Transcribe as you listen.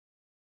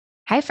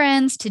Hi,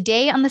 friends.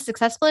 Today on the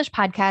Successful-ish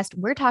podcast,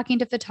 we're talking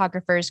to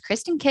photographers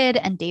Kristen Kidd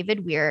and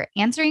David Weir,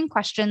 answering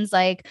questions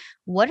like,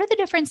 what are the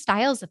different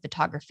styles of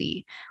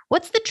photography?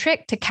 What's the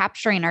trick to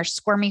capturing our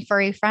squirmy,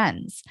 furry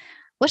friends?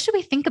 What should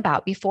we think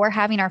about before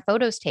having our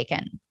photos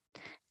taken?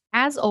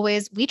 As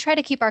always, we try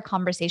to keep our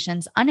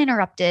conversations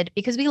uninterrupted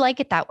because we like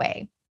it that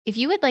way. If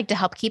you would like to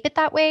help keep it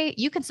that way,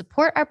 you can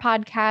support our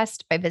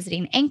podcast by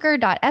visiting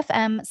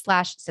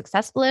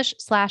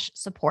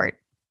anchor.fm/successfulish/support.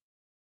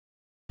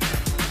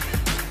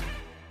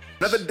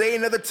 Another day,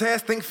 another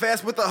task, think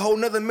fast with a whole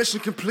nother mission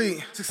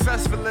complete.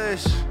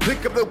 Successful-ish.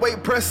 Pick up the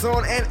weight, press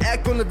on, and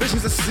act on the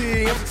visions I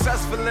see. I'm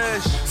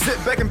successful-ish. Sit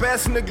back and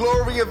bask in the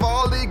glory of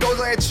all the goals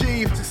I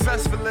achieved.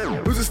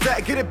 Successful-ish. Lose a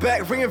stack, get it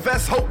back,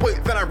 reinvest, hope,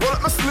 wait, then I roll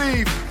up my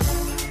sleeve.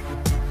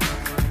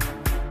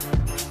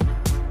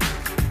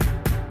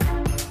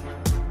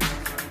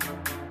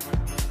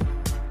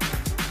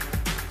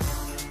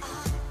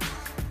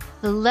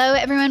 Hello,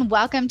 everyone.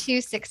 Welcome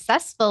to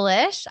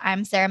Successful-ish.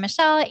 I'm Sarah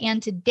Michelle,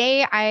 and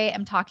today I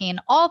am talking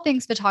all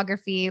things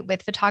photography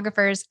with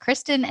photographers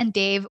Kristen and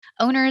Dave,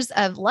 owners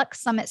of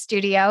LUX Summit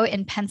Studio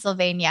in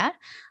Pennsylvania.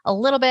 A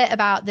little bit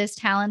about this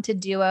talented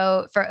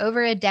duo. For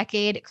over a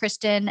decade,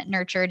 Kristen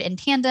nurtured in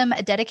tandem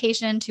a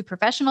dedication to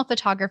professional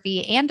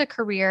photography and a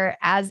career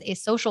as a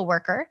social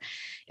worker.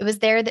 It was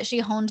there that she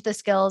honed the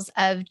skills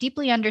of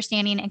deeply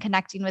understanding and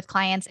connecting with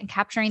clients and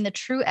capturing the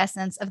true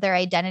essence of their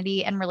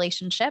identity and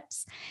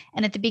relationships.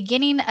 And at the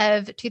beginning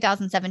of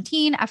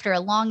 2017, after a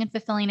long and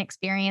fulfilling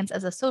experience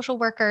as a social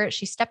worker,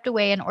 she stepped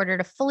away in order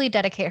to fully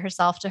dedicate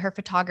herself to her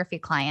photography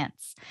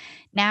clients.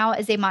 Now,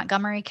 as a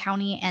Montgomery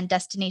County and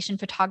destination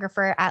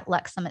photographer at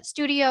LUX Summit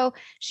Studio,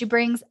 she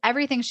brings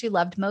everything she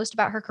loved most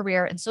about her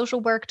career in social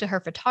work to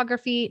her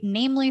photography,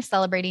 namely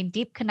celebrating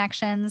deep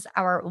connections,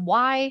 our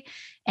why,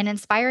 and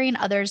inspiring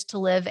others to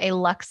live a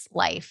LUX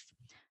life.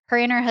 Her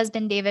and her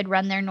husband, David,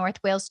 run their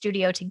North Wales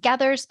studio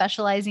together,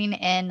 specializing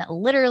in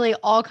literally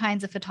all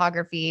kinds of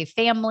photography,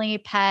 family,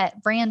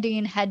 pet,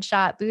 branding,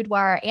 headshot,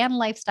 boudoir, and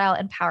lifestyle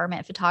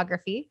empowerment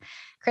photography.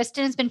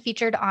 Kristen has been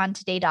featured on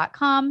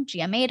Today.com,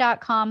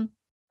 GMA.com,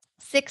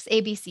 6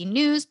 ABC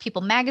News,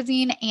 People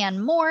Magazine,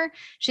 and more.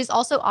 She's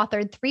also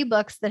authored 3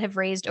 books that have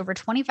raised over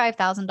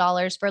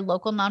 $25,000 for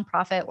local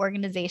nonprofit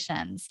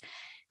organizations.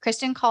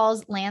 Kristen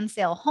calls land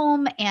sale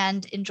home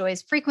and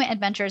enjoys frequent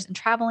adventures in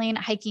traveling,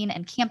 hiking,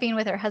 and camping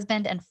with her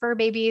husband and fur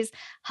babies,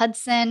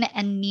 Hudson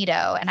and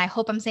Nito. And I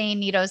hope I'm saying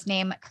Nito's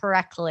name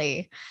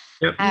correctly.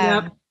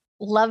 Yep.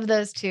 Love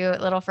those 2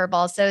 little fur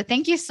balls. So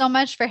thank you so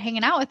much for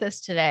hanging out with us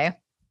today.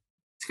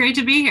 It's great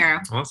to be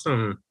here.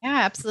 Awesome.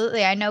 Yeah,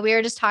 absolutely. I know we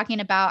were just talking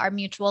about our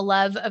mutual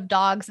love of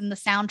dogs and the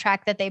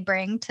soundtrack that they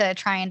bring to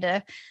trying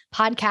to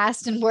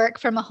podcast and work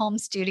from a home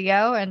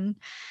studio. And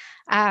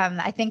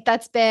I think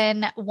that's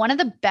been one of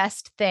the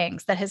best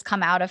things that has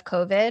come out of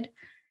COVID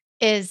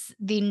is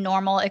the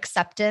normal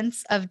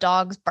acceptance of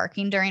dogs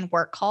barking during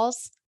work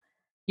calls.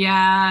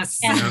 Yes.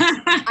 And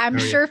I'm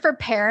sure for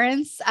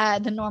parents,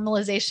 the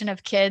normalization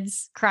of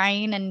kids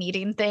crying and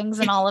needing things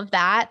and all of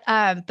that.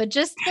 But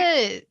just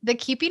the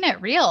keeping it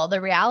real, the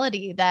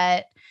reality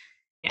that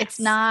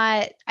it's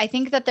not, I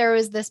think that there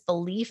was this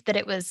belief that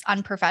it was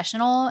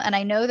unprofessional. And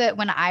I know that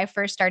when I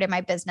first started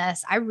my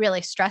business, I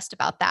really stressed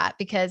about that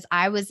because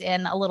I was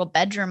in a little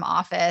bedroom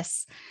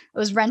office. I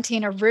was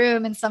renting a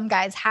room in some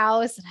guy's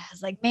house. And I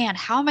was like, man,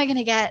 how am I going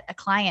to get a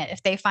client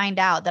if they find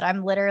out that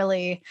I've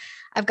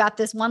got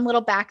this one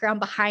little background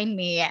behind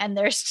me and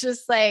there's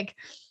just like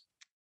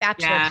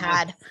bachelor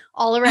pad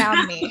all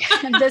around me.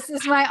 And this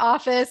is my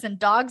office and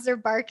dogs are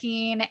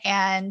barking.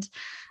 And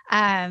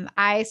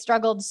I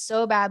struggled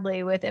so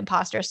badly with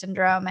imposter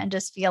syndrome and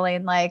just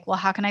feeling like, well,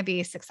 how can I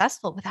be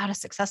successful without a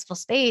successful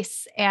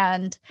space?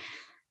 And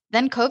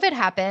then COVID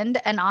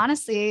happened. And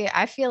honestly,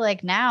 I feel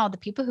like now the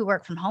people who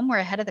work from home were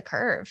ahead of the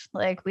curve.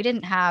 Like we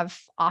didn't have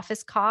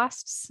office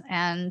costs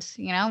and,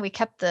 we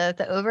kept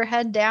the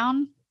overhead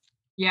down.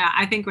 Yeah.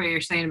 I think what you're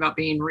saying about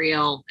being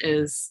real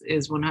is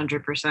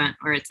 100%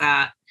 where it's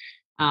at.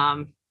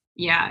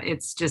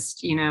 It's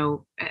just,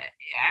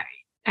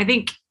 I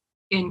think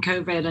in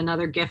COVID,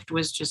 another gift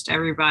was just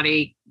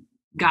everybody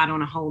got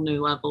on a whole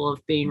new level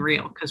of being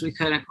real because we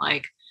couldn't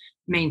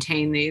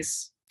maintain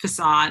these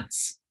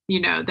facades,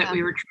 that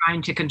we were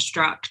trying to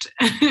construct.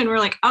 And we're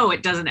like, oh,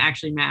 it doesn't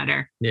actually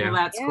matter. Yeah. Well,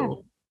 that's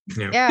cool.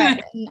 Yeah.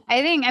 And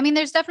I mean,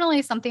 there's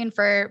definitely something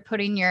for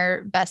putting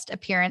your best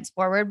appearance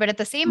forward, but at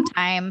the same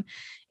time,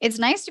 it's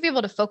nice to be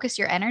able to focus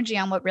your energy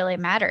on what really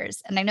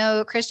matters. And I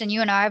know, Kristen, you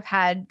and I have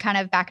had kind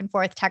of back and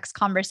forth text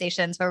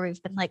conversations where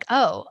we've been like,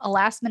 oh, a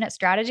last minute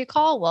strategy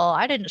call. Well,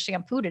 I didn't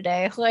shampoo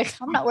today. Like,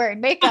 I'm not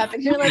wearing makeup.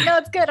 And you're like, no,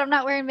 it's good. I'm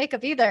not wearing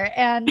makeup either.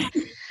 And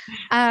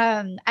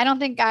I don't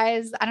think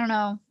guys, I don't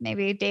know,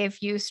 maybe Dave,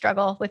 you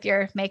struggle with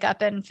your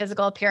makeup and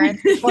physical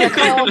appearance before a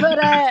call, but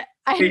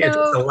I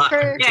know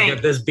for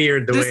get this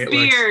beard this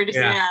beard.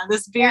 Yeah,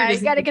 this beard. You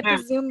got to get the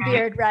Zoom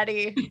beard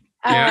ready.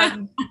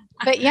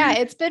 But yeah,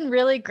 it's been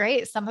really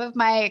great. Some of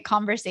my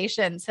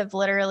conversations have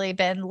literally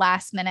been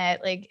last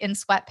minute, like in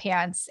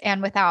sweatpants,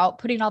 and without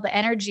putting all the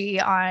energy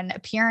on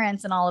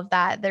appearance and all of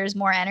that, there's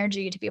more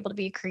energy to be able to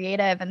be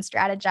creative and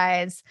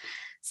strategize.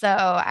 So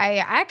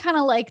I kind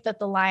of like that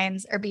the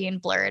lines are being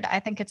blurred. I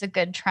think it's a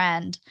good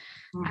trend.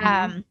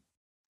 And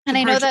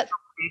I know that,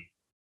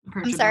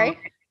 I'm sorry.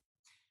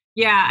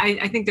 Yeah,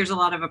 I think there's a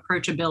lot of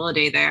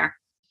approachability there.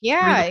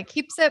 Yeah, it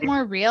keeps it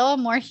more real,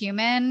 more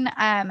human.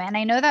 And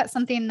I know that's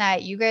something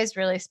that you guys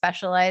really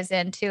specialize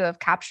in too, of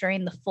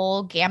capturing the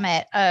full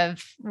gamut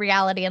of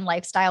reality and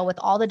lifestyle with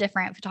all the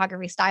different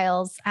photography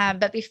styles.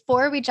 But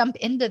before we jump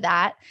into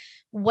that,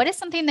 what is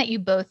something that you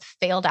both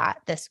failed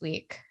at this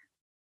week?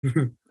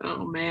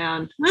 Oh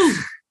man.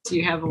 Do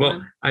you have one?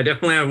 Well, I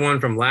definitely have one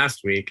from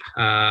last week.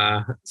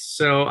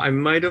 So I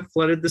might have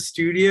flooded the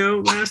studio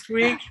last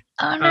week.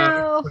 Oh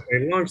no.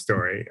 Okay, long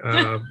story.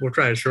 We'll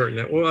try to shorten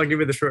it. Well, I'll give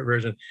you the short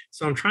version.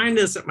 So I'm trying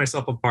to set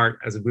myself apart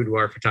as a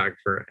boudoir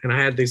photographer. And I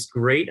had this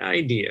great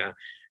idea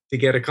to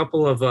get a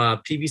couple of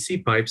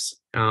PVC pipes,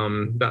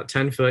 about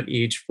 10 foot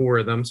each, 4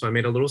 of them. So I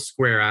made a little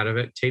square out of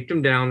it, taped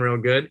them down real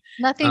good.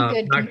 Nothing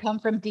good can come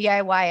from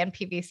DIY and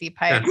PVC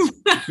pipes.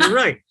 You're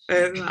right.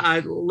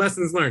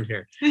 Lessons learned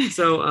here.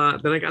 So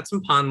then I got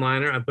some pond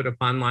liner. I put a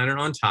pond liner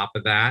on top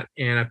of that,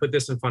 and I put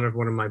this in front of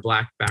one of my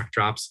black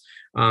backdrops.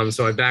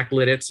 So I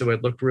backlit it so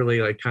it looked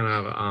really like kind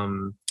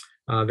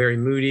of very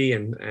moody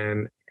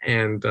and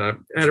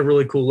had a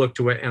really cool look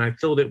to it. And I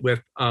filled it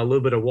with a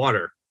little bit of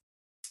water.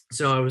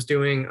 So I was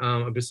doing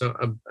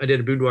I did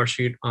a boudoir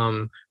shoot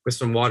with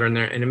some water in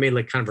there, and it made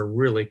like kind of a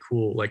really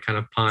cool like kind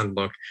of pond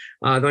look.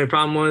 The only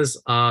problem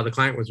was the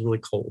client was really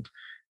cold.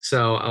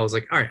 So I was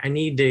like, all right, I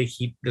need to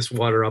heat this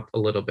water up a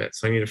little bit.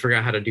 So I need to figure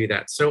out how to do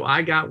that. So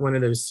I got one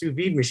of those sous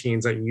vide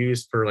machines I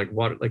use for like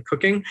water, like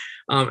cooking.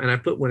 And I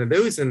put one of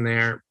those in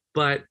there,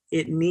 but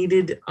it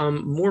needed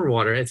more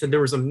water. It said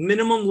there was a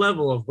minimum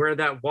level of where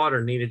that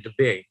water needed to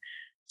be.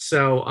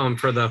 So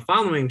for the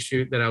following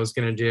shoot that I was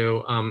going to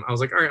do, I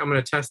was like, all right, I'm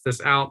going to test this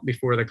out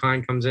before the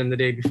client comes in the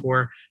day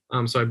before.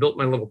 So I built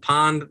my little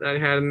pond that I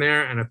had in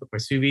there, and I put my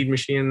sous vide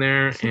machine in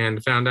there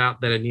and found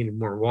out that it needed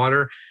more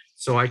water.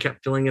 So I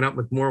kept filling it up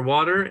with more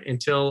water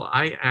until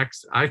I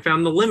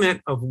found the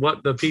limit of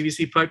what the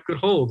PVC pipe could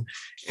hold.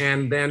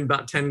 And then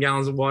about 10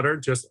 gallons of water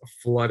just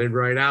flooded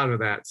right out of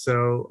that.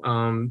 So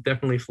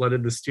definitely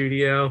flooded the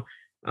studio.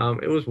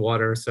 It was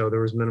water, so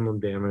there was minimum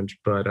damage.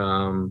 But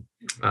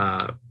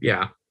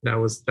yeah, that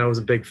was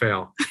a big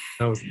fail.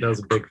 That was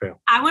a big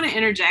fail. I want to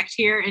interject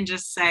here and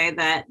just say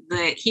that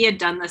he had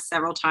done this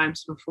several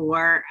times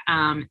before,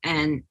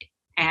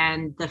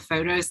 and the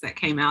photos that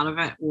came out of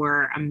it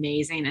were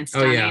amazing and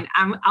stunning. Oh,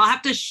 yeah. I'll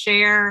have to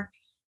share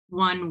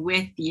one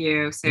with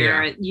you,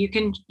 Sarah. Yeah.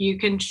 You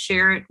can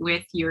share it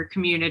with your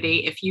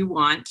community if you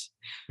want.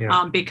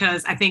 Yeah.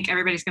 Because I think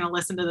everybody's going to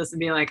listen to this and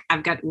be like,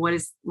 what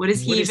is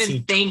he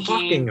even thinking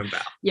talking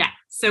about? Yeah.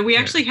 So we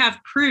actually have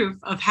proof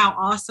of how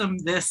awesome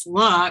this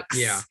looks.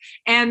 Yeah.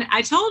 And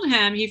I told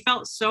him, he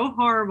felt so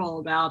horrible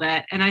about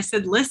it. And I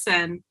said,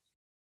 listen,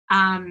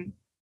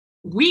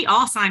 we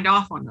all signed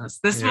off on this.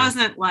 This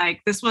wasn't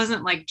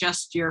like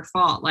just your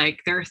fault. Like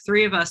there are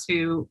 3 of us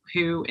who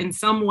in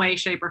some way,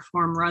 shape, or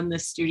form run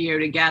this studio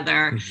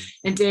together.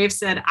 Mm-hmm. And Dave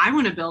said, I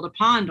want to build a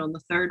pond on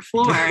the 3rd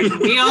floor. And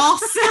we all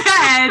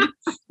said,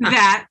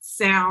 that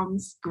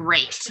sounds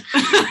great.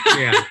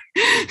 Yeah.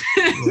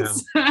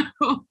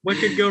 So, what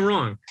could go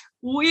wrong?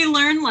 We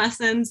learned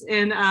lessons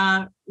in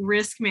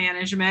risk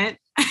management.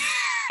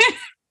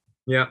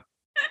 Yeah.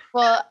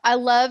 Well, I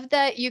love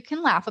that you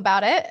can laugh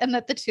about it and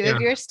that the 2 of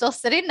you are still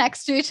sitting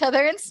next to each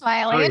other and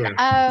smiling. Oh,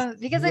 yeah.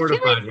 Because I feel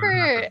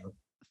like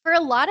for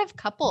a lot of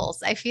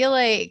couples, I feel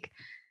like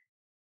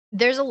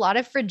there's a lot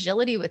of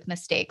fragility with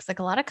mistakes. Like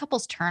a lot of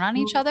couples turn on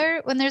each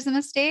other when there's a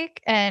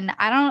mistake. And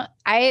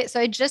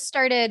I just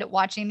started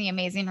watching The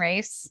Amazing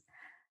Race.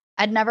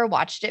 I'd never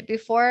watched it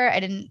before. I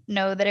didn't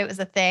know that it was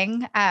a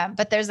thing.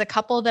 But there's a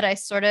couple that I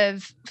sort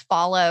of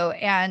follow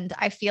and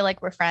I feel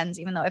like we're friends,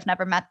 even though I've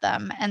never met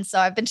them. And so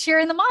I've been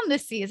cheering them on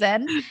this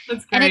season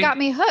and it got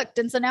me hooked.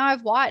 And so now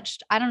I've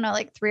watched, I don't know,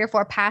 like 3 or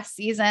 4 past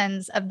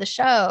seasons of the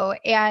show.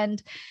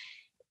 And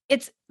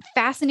it's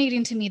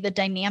fascinating to me, the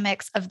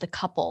dynamics of the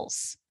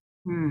couples.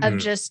 Of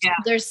just,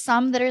 there's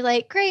some that are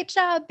like, great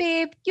job,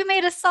 babe. You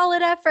made a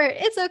solid effort.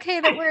 It's okay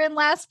that we're in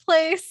last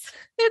place.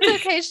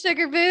 It's okay,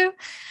 sugar boo.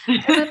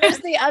 And then there's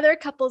the other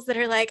couples that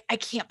are like, I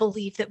can't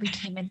believe that we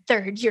came in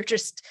 3rd.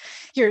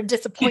 You're a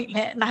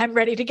disappointment and I'm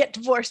ready to get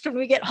divorced when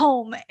we get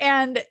home.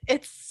 And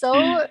it's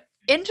so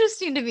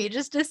interesting to me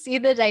just to see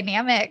the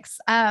dynamics.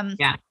 I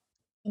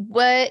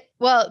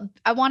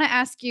want to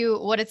ask you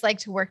what it's like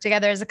to work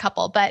together as a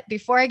couple, but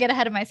before I get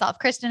ahead of myself,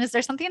 Kristen, is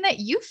there something that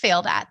you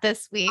failed at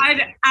this week?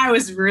 I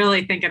was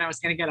really thinking I was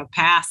going to get a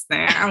pass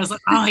there. I was like,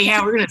 oh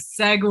yeah, we're going to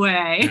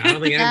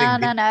segue.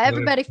 No.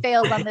 Everybody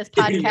fails on this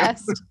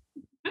podcast.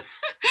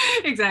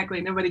 Exactly.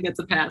 Nobody gets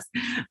a pass.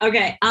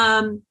 Okay.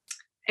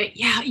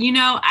 Yeah.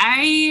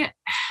 I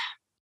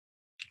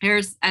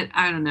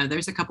don't know.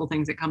 There's a couple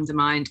things that come to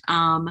mind.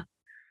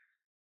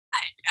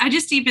 I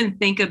just even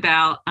think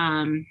about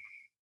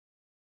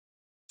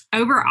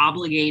over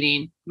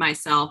obligating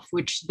myself,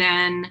 which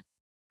then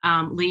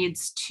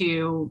leads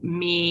to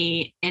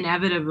me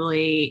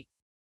inevitably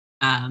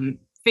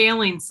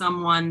failing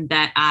someone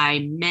that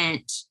I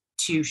meant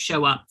to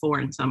show up for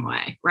in some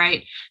way,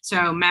 right? So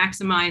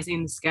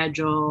maximizing the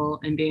schedule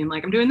and being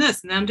like, I'm doing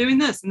this, and then I'm doing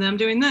this, and then I'm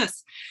doing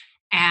this,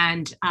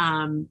 and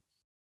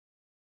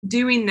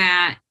doing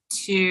that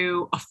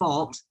to a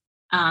fault.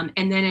 And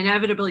then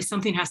inevitably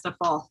something has to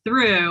fall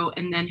through.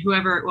 And then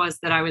whoever it was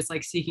that I was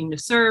like seeking to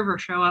serve or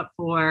show up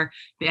for,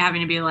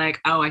 having to be like,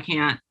 oh, I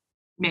can't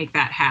make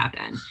that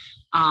happen.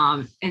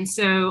 And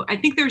so I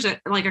think there's a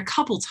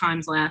couple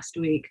times last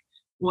week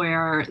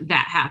where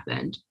that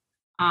happened.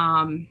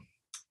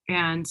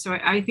 And so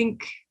I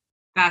think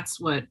that's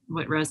what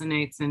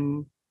resonates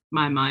in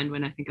my mind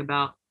when I think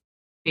about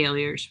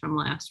failures from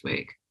last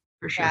week,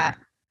 for sure. Yeah.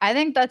 I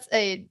think that's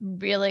a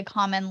really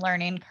common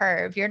learning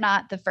curve. You're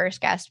not the first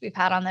guest we've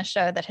had on the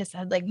show that has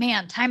said like,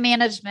 man, time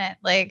management,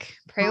 like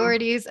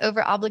priorities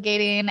over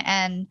obligating.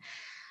 And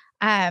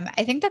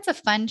I think that's a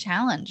fun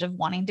challenge of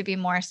wanting to be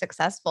more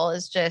successful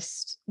is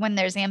just when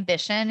there's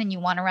ambition and you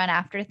want to run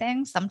after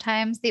things,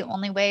 sometimes the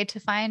only way to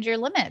find your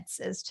limits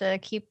is to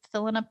keep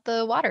filling up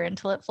the water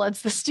until it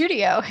floods the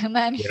studio. And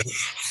then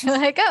you're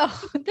like,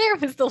 oh, there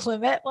was the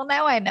limit. Well,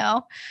 now I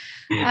know.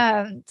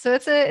 So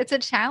it's a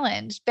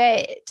challenge,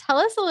 but tell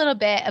us a little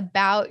bit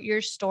about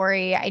your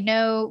story. I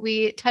know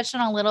we touched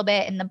on a little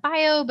bit in the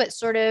bio, but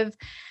sort of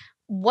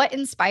what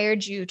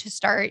inspired you to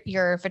start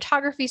your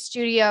photography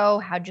studio?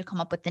 How'd you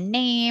come up with the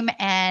name?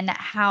 And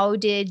how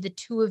did the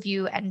two of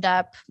you end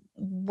up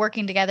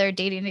working together,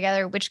 dating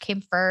together? Which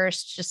came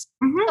first? Just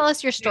tell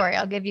us your story.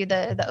 I'll give you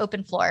the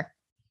open floor.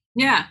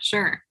 Yeah,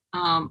 sure.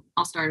 I'll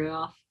start it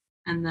off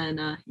and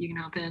then you can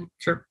hop in.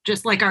 Sure.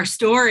 Just like our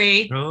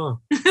story.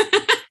 Oh.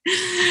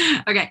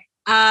 Okay.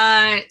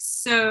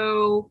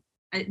 So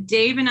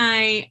Dave and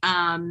I,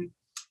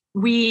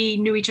 we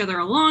knew each other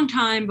a long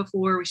time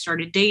before we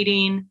started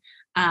dating.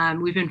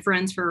 We've been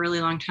friends for a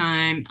really long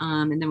time.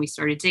 And then we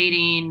started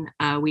dating.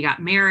 We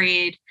got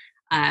married.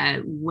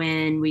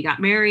 When we got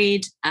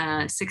married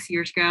 6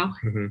 years ago.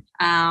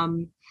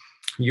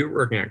 You were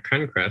working at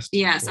Concrest.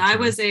 Yes, I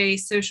was a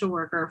social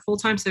worker,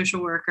 full-time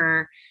social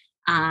worker.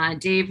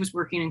 Dave was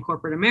working in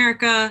corporate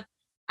America.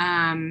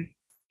 And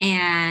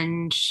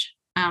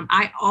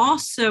I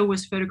also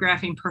was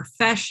photographing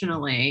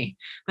professionally.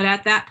 But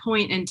at that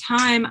point in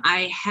time,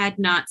 I had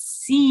not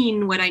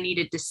seen what I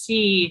needed to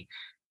see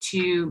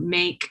to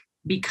make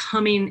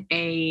becoming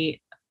a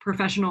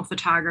professional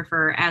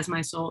photographer as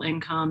my sole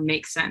income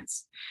makes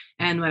sense.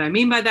 And what I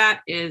mean by that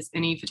is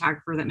any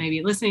photographer that may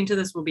be listening to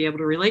this will be able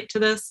to relate to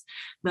this.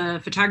 The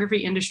photography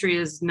industry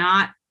is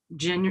not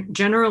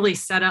generally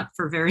set up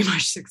for very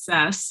much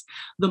success.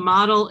 The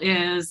model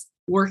is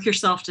work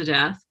yourself to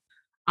death.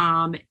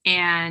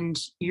 And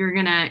you're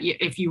gonna,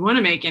 if you want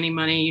to make any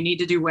money, you need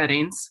to do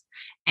weddings,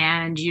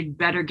 and you'd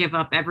better give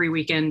up every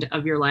weekend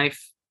of your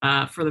life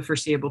for the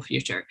foreseeable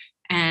future.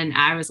 And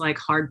I was like,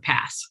 hard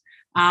pass.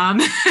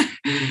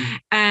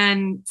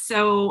 And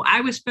so I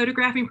was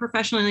photographing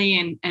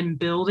professionally and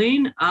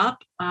building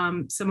up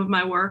some of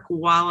my work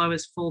while I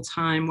was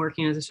full-time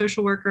working as a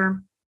social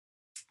worker.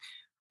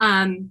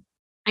 I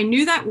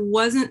knew that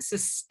wasn't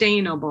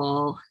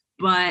sustainable,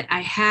 but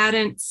I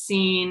hadn't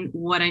seen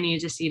what I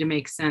needed to see to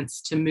make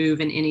sense to move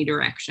in any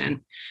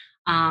direction.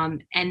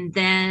 And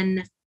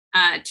then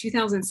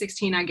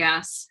 2016, I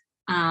guess,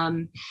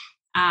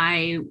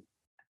 I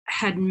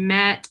had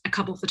met a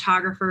couple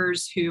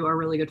photographers who are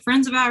really good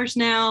friends of ours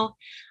now.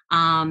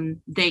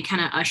 They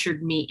kind of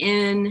ushered me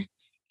in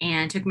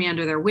and took me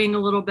under their wing a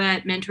little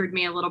bit, mentored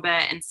me a little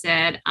bit, and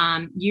said,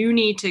 you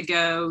need to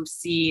go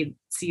see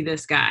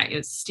this guy.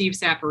 It's Steve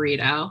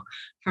Saporito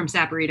from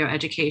Saporito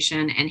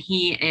Education. And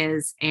he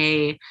is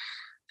a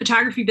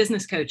photography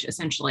business coach,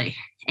 essentially.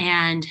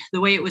 And the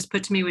way it was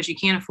put to me was you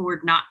can't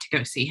afford not to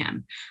go see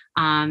him.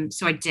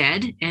 So I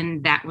did,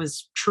 and that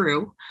was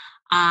true.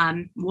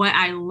 What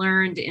I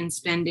learned in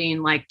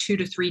spending like 2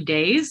 to 3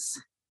 days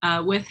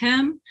with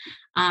him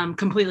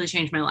completely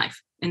changed my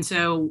life. And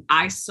so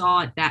I saw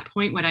at that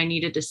point what I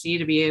needed to see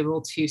to be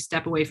able to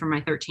step away from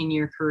my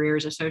 13-year career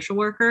as a social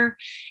worker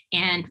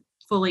and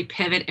fully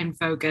pivot and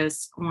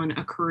focus on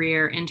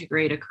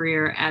integrate a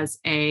career as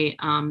a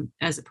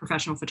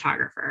professional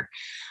photographer.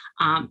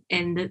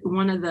 And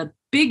one of the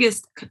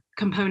biggest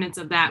components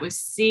of that was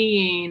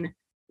seeing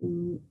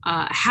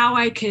how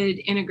I could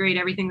integrate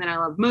everything that I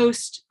love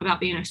most about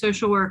being a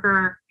social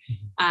worker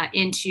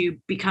into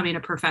becoming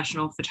a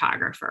professional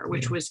photographer,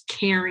 which was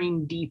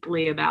caring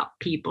deeply about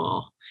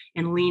people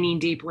and leaning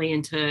deeply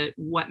into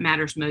what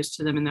matters most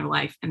to them in their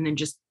life, and then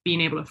just being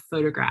able to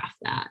photograph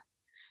that.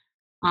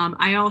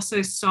 I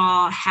also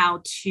saw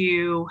how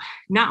to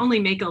not only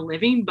make a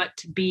living, but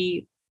to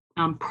be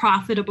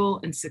profitable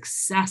and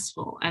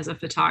successful as a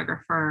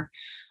photographer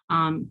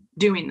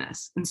doing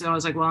this. And so I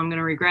was like, well, I'm going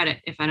to regret it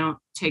if I don't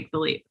take the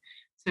leap.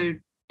 So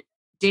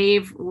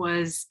Dave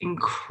was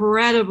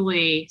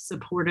incredibly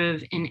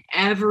supportive in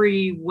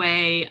every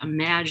way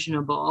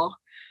imaginable.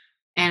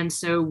 And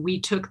so we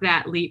took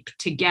that leap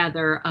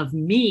together of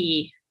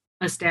me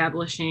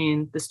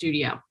establishing the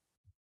studio.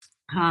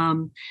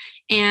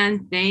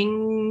 And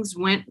things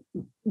went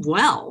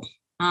well.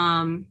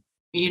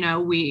 You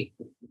know,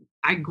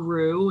 I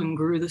grew and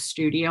grew the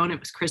studio, and it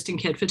was Kristen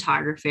Kidd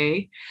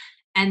Photography.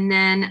 And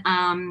then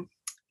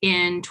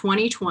in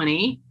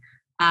 2020,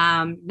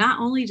 not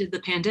only did the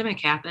pandemic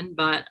happen,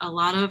 but a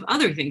lot of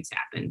other things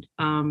happened.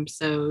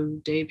 So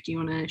Dave, do you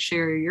want to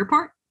share your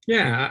part?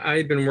 Yeah,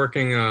 I'd been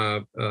working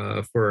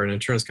for an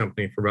insurance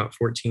company for about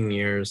 14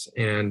 years,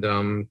 and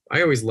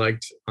I always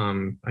liked,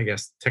 I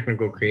guess,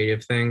 technical,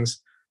 creative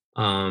things,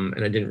 and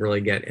I didn't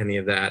really get any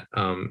of that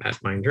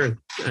at my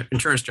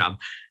insurance job.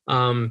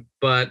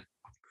 But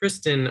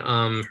Kristen,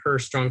 her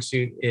strong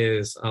suit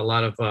is a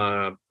lot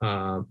of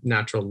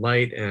natural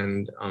light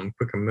and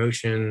quick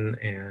emotion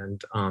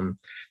and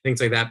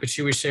things like that. But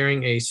she was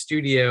sharing a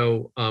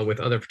studio with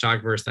other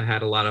photographers that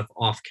had a lot of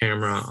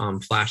off-camera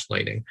flash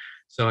lighting.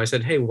 So I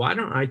said, hey, why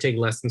don't I take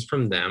lessons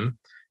from them?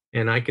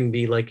 And I can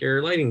be like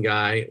your lighting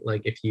guy,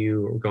 like if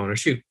you go on a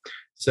shoot.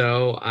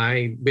 So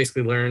I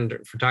basically learned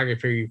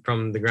photography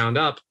from the ground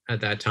up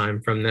at that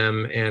time from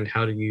them, and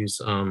how to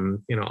use,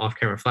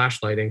 off-camera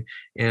flash lighting.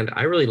 And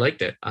I really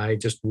liked it. I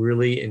just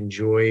really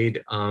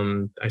enjoyed,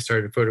 I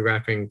started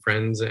photographing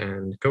friends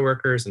and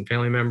coworkers and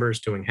family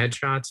members doing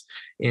headshots.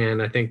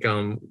 And I think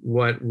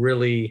what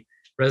really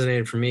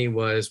resonated for me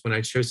was when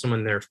I show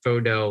someone their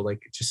photo,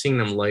 like just seeing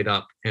them light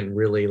up and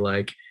really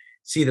like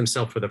see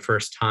themselves for the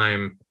first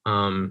time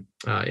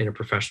in a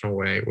professional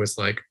way was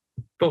like,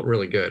 felt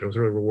really good. It was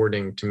really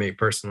rewarding to me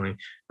personally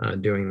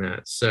doing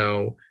that.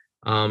 So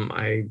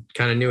I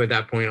kind of knew at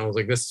that point, I was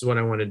like, this is what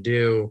I want to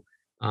do.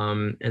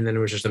 And then it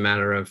was just a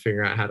matter of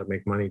figuring out how to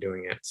make money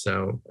doing it.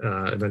 So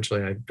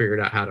eventually I figured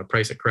out how to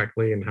price it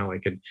correctly and how I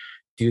could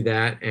do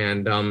that.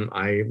 And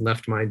I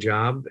left my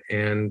job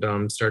and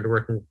started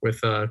working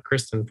with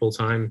Kristen full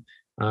time.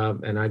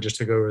 And I just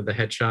took over the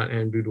headshot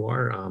and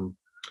boudoir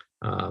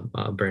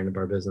brand of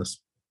our business.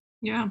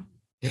 Yeah.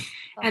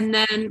 And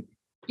then,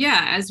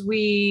 as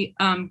we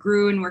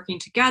grew and working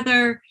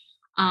together,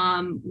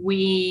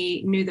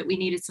 we knew that we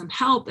needed some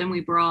help, and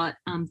we brought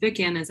Vic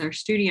in as our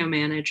studio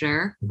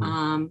manager.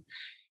 Mm-hmm.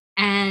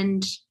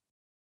 And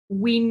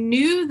we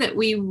knew that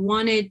we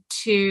wanted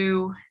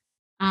to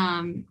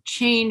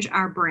change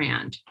our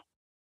brand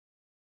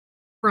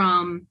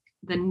from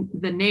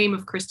the name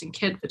of Kristen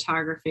Kidd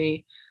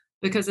Photography,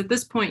 because at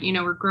this point,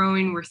 we're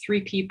growing, we're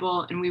 3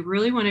 people, and we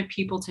really wanted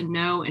people to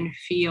know and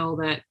feel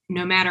that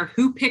no matter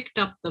who picked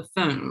up the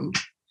phone,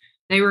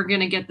 they were going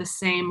to get the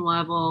same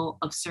level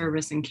of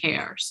service and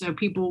care. So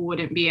people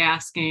wouldn't be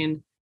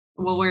asking,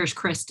 well, where's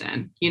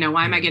Kristen?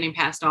 Why am I getting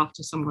passed off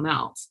to someone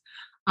else?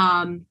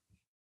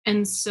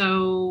 And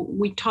so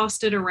we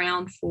tossed it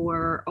around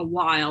for a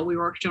while. We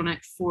worked on it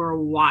for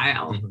a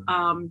while.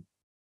 Mm-hmm.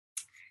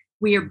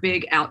 We are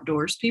big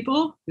outdoors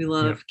people. We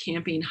love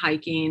camping,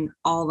 hiking,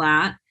 all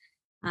that.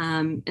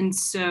 And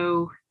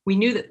so we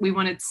knew that we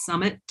wanted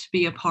Summit to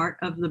be a part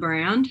of the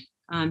brand.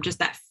 Just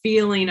that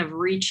feeling of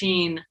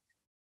reaching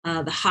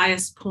the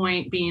highest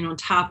point, being on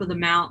top of the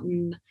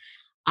mountain.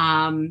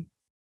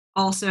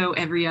 Also,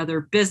 every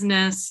other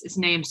business is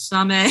named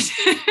Summit.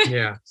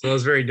 Yeah, so it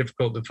was very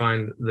difficult to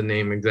find the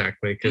name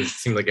exactly because it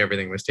seemed like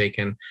everything was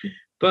taken.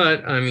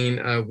 But I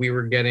mean, we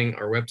were getting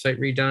our website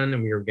redone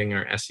and we were getting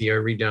our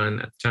SEO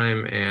redone at the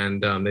time.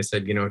 And they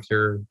said, if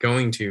you're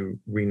going to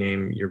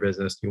rename your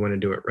business, you want to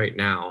do it right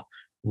now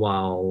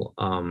while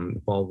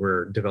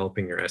we're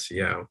developing your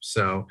SEO.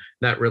 So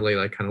that really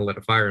like kind of lit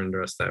a fire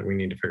under us that we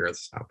need to figure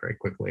this out very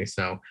quickly.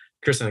 So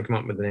Kristen had come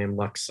up with the name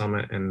LUX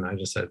Summit, and I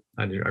just said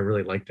I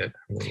really liked it.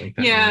 I really liked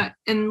that name.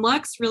 And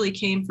LUX really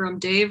came from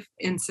Dave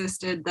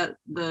insisted that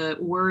the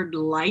word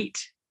light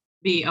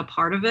be a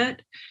part of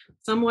it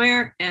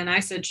somewhere, and I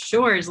said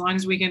sure, as long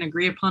as we can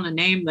agree upon a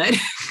name that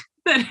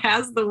that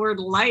has the word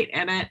light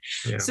in it.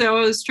 Yeah. So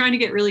I was trying to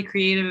get really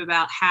creative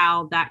about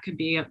how that could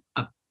be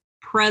a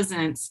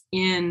presence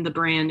in the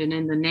brand and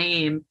in the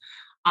name,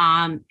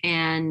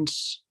 and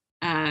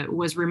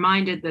was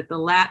reminded that the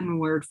Latin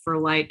word for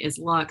light is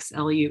lux,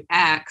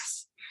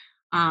 LUX,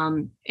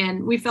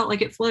 and we felt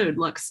like it flowed,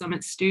 Lux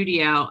Summit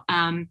Studio,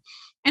 and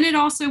it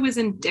also was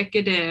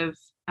indicative.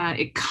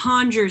 It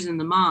conjures in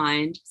the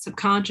mind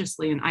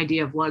subconsciously an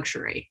idea of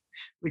luxury,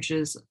 which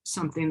is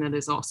something that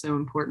is also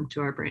important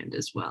to our brand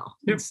as well.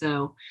 Yep. And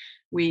so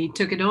we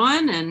took it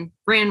on and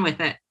ran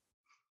with it.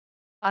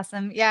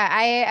 Awesome. Yeah,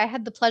 I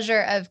had the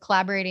pleasure of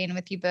collaborating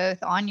with you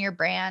both on your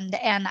brand,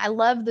 and I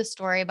love the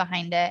story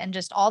behind it and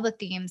just all the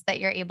themes that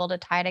you're able to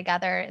tie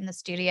together in the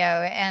studio.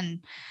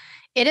 And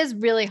it is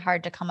really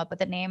hard to come up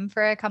with a name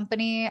for a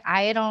company.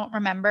 I don't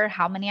remember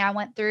how many I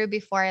went through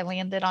before I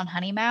landed on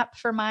Honey Map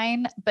for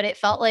mine, but it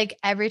felt like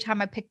every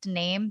time I picked a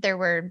name, there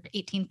were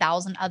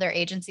 18,000 other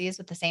agencies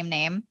with the same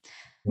name.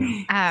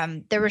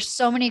 There were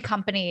so many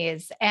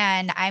companies.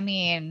 And I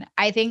mean,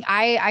 I think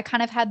I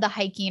kind of had the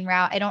hiking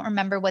route. I don't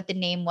remember what the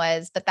name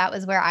was, but that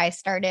was where I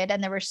started.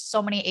 And there were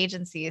so many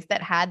agencies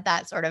that had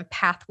that sort of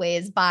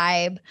pathways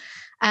vibe.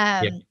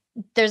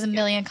 there's a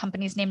million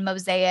companies named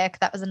Mosaic.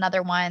 That was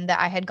another one that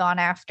I had gone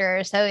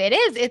after. So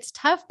it's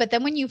tough. But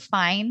then when you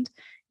find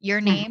your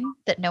name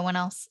that no one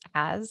else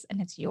has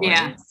and it's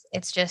yours,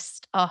 it's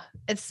just,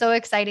 it's so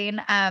exciting.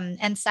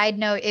 And side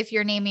note, if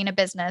you're naming a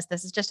business,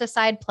 this is just a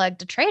side plug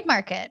to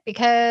trademark it,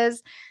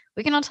 because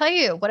we can all tell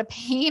you what a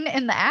pain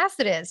in the ass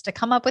it is to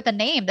come up with a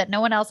name that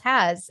no one else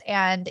has.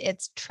 And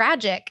it's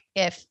tragic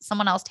if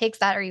someone else takes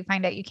that or you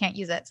find out you can't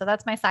use it. So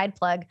that's my side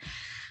plug.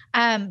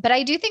 But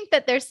I do think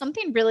that there's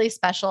something really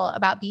special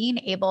about being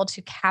able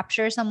to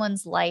capture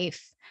someone's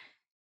life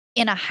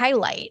in a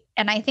highlight.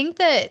 And I think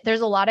that there's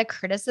a lot of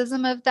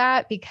criticism of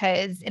that,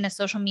 because in a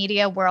social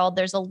media world,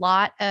 there's a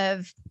lot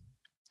of,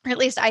 or at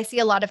least I see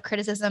a lot of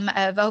criticism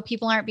of, oh,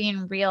 people aren't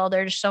being real.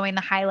 They're just showing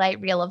the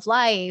highlight reel of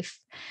life.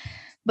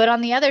 But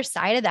on the other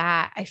side of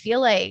that, I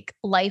feel like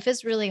life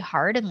is really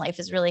hard and life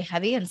is really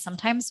heavy. And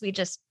sometimes we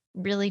just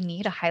really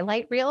need a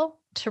highlight reel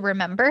to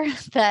remember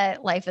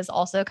that life is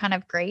also kind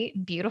of great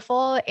and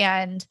beautiful.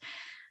 And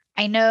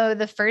I know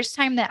the first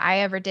time that I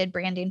ever did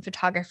branding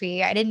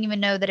photography, I didn't even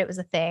know that it was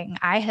a thing.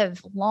 I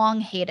have long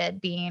hated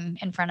being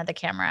in front of the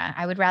camera.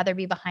 I would rather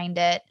be behind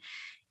it.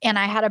 And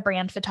I had a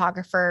brand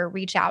photographer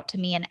reach out to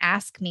me and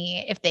ask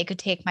me if they could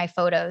take my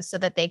photos so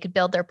that they could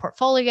build their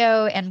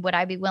portfolio, and would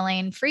I be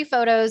willing free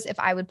photos if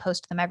I would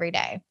post them every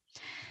day?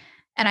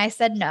 And I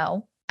said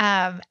no.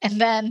 And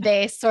then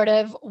they sort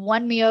of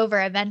won me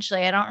over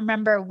eventually. I don't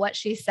remember what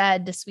she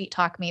said to sweet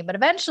talk me, but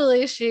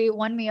eventually she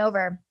won me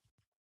over.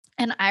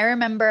 And I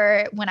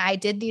remember when I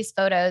did these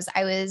photos,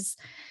 I was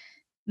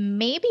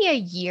maybe a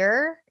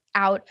year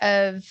out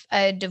of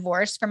a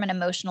divorce from an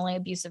emotionally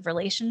abusive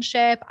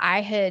relationship.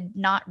 I had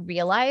not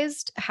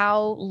realized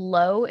how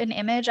low an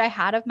image I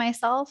had of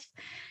myself.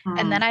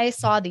 And then I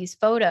saw these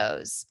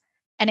photos,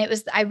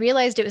 and I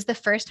realized it was the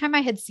first time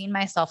I had seen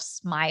myself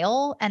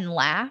smile and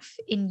laugh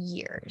in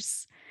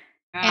years.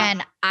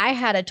 And I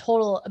had a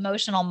total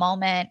emotional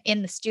moment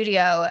in the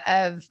studio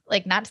of,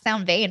 like, not to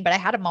sound vain, but I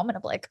had a moment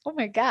of like, oh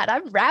my God,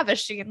 I'm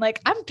ravishing.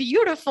 Like, I'm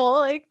beautiful.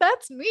 Like,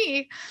 that's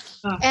me.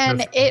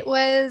 And it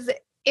wasn't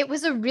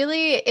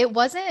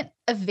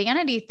a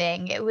vanity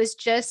thing. It was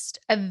just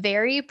a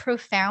very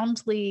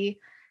profoundly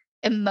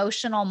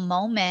emotional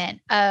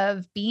moment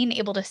of being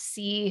able to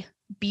see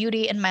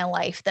beauty in my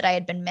life that I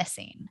had been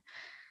missing.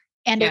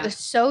 And it was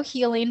so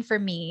healing for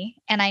me.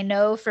 And I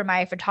know for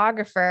my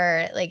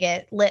photographer, like,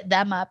 it lit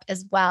them up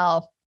as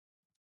well.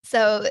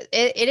 So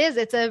I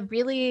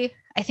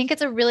think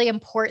it's a really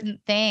important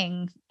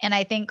thing. And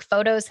I think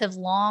photos have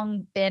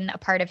long been a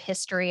part of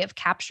history of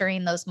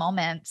capturing those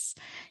moments.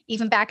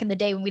 Even back in the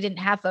day when we didn't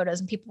have photos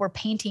and people were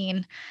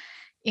painting,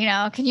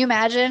 can you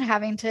imagine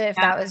having to, if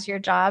that was your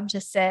job, to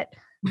sit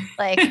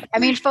like, I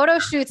mean, photo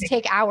shoots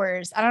take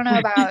hours. I don't know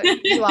about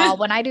you all.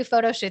 When I do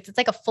photo shoots, it's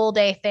like a full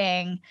day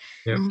thing.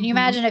 Yep. Can you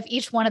imagine if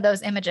each one of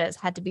those images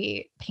had to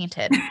be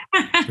painted?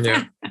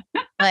 Yeah.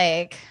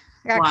 Like,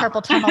 I got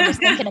carpal tunnel just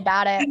thinking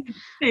about it.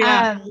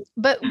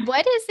 But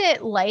what is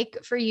it like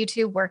for you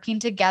two working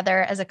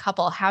together as a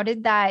couple? How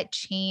did that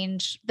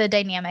change the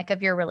dynamic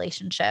of your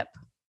relationship?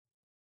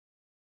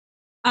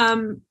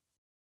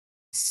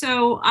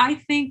 So I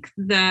think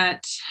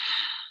that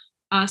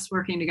us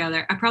working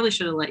together, I probably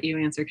should have let you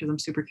answer because I'm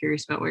super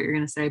curious about what you're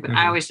going to say, but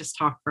I always just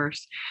talk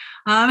first.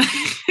 I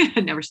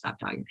never stop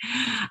talking.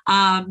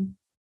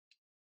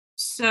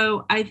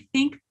 So I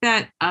think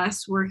that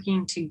us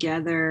working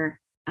together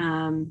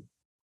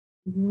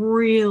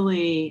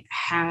really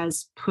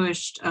has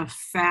pushed a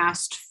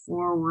fast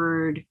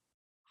forward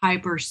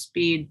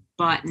hyperspeed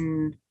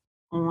button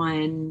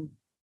on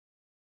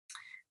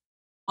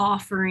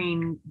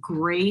offering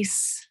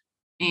grace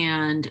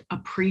and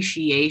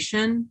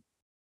appreciation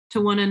to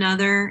one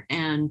another,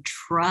 and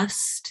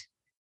trust,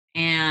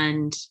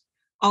 and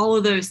all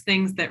of those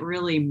things that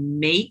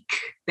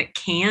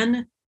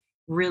can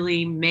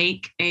really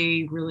make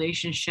a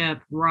relationship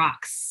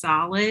rock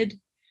solid,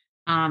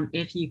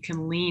 if you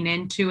can lean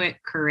into it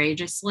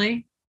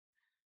courageously.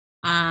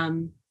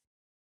 I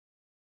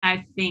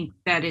think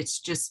that it's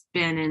just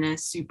been in a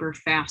super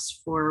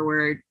fast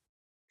forward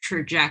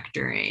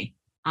trajectory.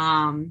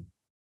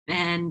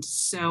 And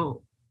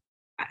so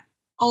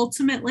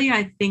ultimately,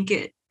 I think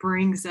it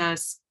brings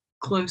us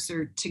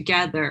closer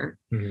together.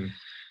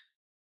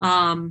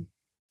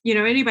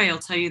 Anybody will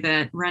tell you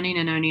that running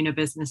and owning a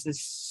business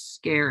is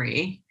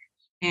scary.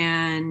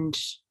 And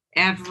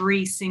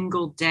every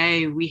single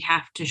day we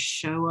have to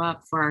show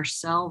up for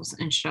ourselves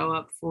and show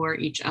up for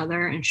each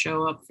other and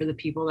show up for the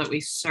people that we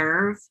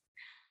serve.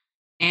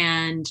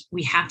 And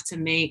we have to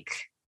make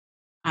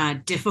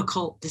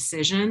difficult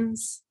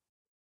decisions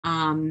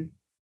and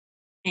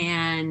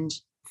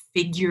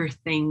figure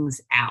things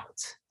out.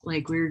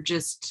 Like, we're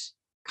just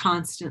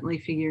constantly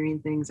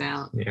figuring things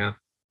out. Yeah.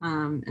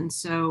 And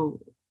so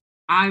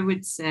I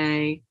would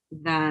say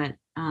that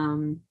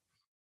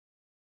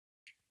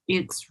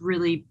it's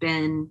really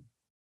been,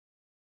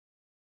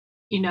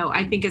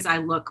 I think as I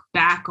look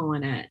back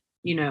on it,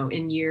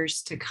 in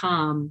years to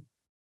come,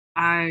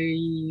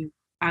 I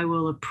I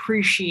will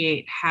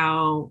appreciate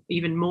how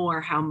even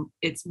more how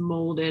it's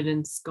molded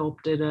and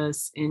sculpted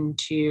us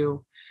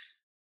into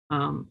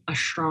a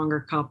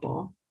stronger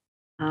couple.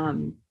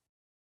 Um,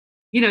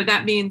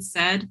 that being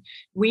said,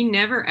 we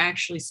never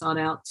actually sought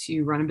out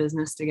to run a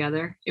business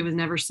together. It was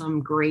never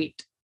some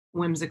great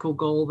whimsical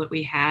goal that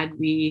we had.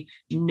 We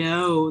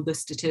know the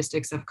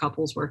statistics of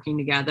couples working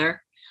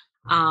together.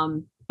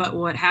 But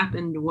what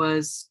happened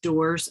was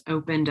doors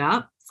opened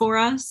up for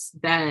us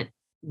that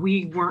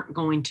we weren't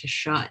going to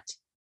shut.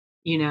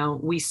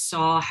 We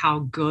saw how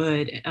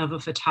good of a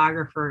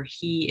photographer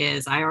he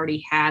is. I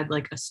already had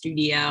like a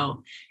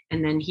studio,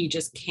 and then he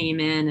just came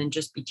in and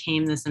just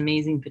became this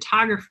amazing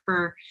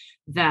photographer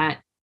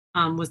that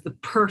was the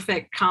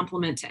perfect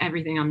complement to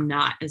everything I'm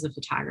not as a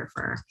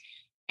photographer.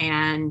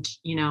 And,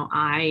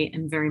 I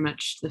am very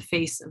much the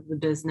face of the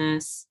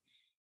business.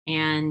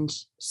 And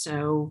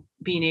so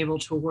being able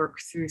to work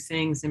through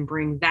things and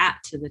bring that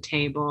to the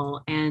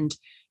table, and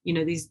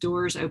these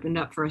doors opened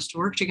up for us to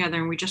work together,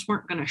 and we just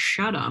weren't going to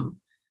shut them.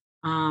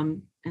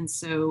 And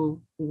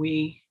so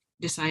we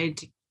decided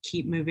to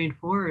keep moving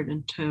forward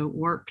and to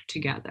work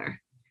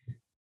together.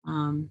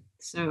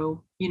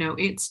 So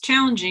it's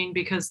challenging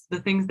because the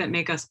things that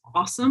make us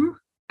awesome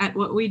at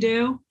what we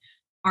do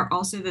are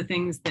also the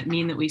things that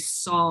mean that we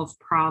solve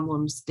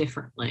problems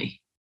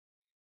differently.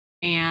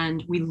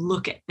 And we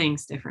look at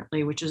things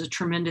differently, which is a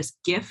tremendous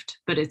gift,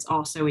 but it's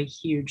also a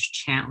huge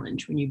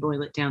challenge when you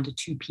boil it down to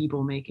two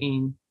people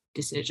making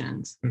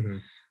decisions.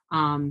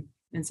 Mm-hmm.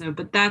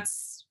 But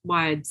that's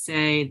why I'd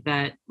say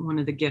that one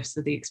of the gifts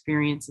of the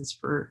experience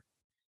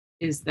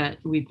is that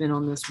we've been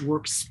on this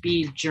warp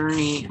speed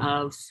journey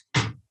of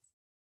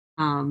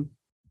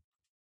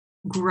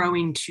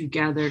growing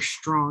together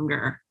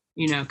stronger,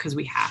 because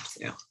we have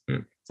to.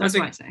 Mm. So that's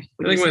what I say.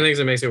 I think one of the things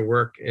that makes it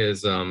work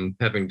is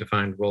having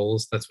defined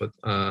roles. That's what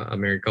a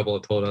married couple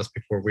had told us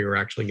before we were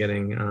actually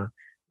getting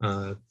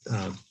to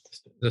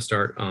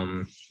start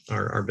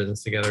our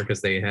business together,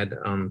 because they had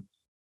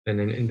been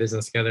in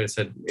business together. It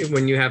said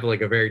when you have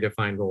like a very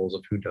defined roles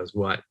of who does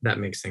what, that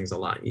makes things a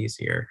lot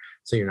easier.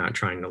 So you're not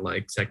trying to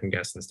like second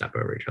guess and step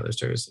over each other's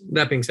toes.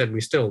 That being said,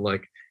 we still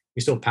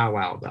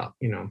powwow about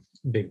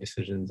big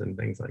decisions and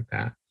things like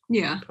that.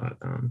 Yeah. But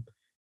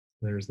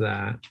there's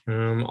that.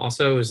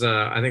 Also is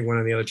I think one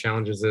of the other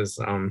challenges is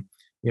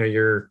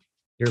you're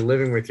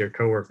living with your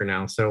coworker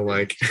now. So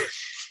like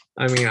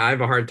I mean, I have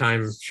a hard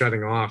time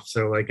shutting off.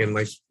 So like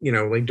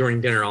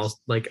during dinner,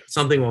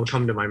 something will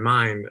come to my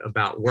mind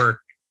about work,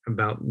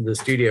 about the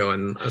studio,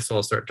 and so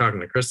I'll start talking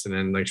to Kristen,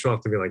 and like she'll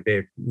have to be like,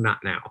 Dave, not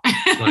now.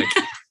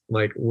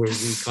 like we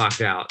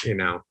clocked out,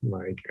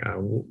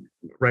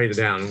 write it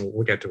down.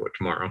 We'll get to it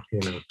tomorrow,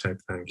 type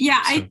thing.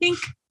 Yeah, so. I think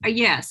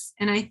yes,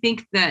 and I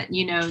think that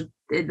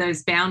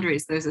those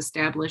boundaries, those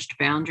established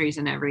boundaries,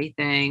 and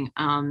everything,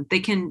 they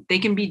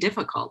can be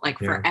difficult, like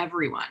for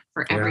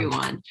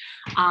everyone.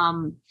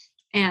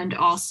 And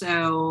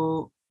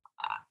also,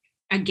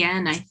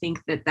 again, I think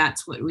that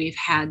that's what we've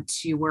had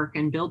to work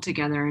and build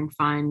together and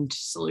find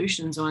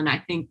solutions on. I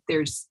think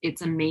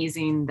it's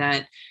amazing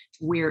that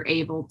we're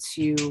able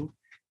to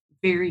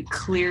very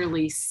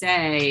clearly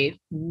say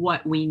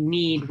what we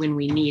need when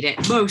we need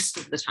it most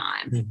of the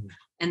time. Mm-hmm.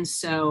 And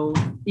so,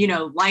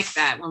 like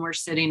that, when we're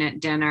sitting at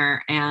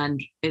dinner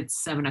and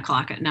it's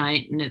 7:00 at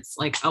night and it's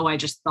like, oh, I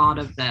just thought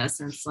of this.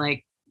 And it's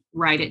like,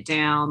 write it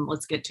down.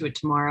 Let's get to it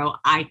tomorrow.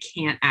 I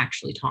can't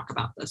actually talk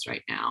about this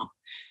right now.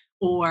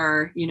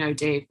 Or,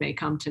 Dave may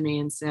come to me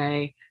and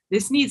say,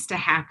 this needs to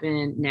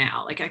happen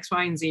now. Like X,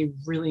 Y, and Z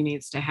really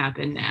needs to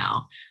happen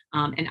now.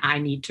 And I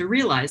need to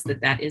realize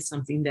that that is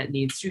something that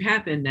needs to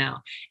happen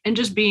now. And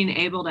just being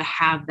able to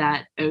have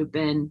that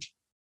open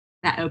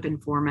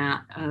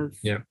format of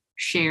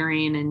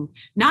sharing and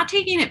not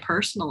taking it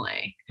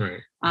personally.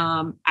 Right.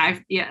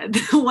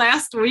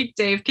 Last week,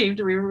 Dave came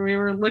to me. We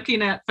were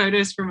looking at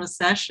photos from a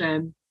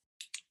session,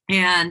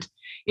 and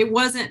it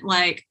wasn't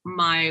like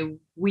my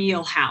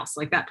wheelhouse,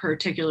 like that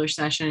particular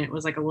session. It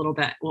was like a little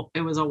bit, it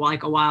was a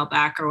while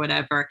back or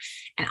whatever.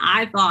 And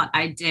I thought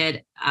I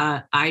did,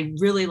 I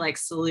really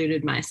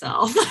saluted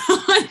myself.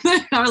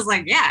 I was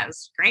like, yeah, it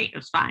was great. It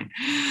was fine.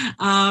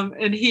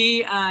 And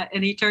he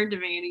turned to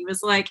me and he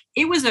was like,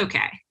 it was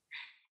okay.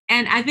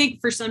 And I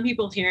think for some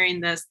people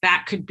hearing this,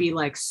 that could be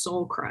like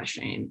soul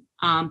crushing.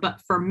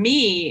 But for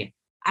me,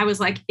 I was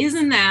like,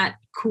 isn't that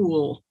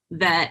cool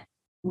that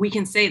we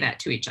can say that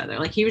to each other?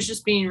 Like, he was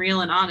just being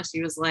real and honest.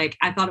 He was like,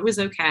 I thought it was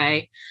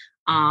okay.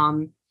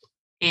 And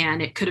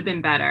it could have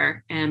been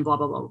better, and blah,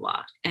 blah, blah,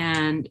 blah.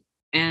 And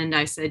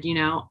I said,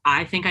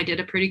 I think I did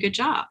a pretty good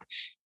job,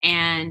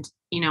 and,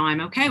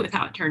 I'm okay with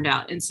how it turned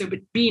out. And so, but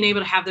being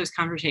able to have those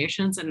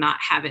conversations and not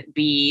have it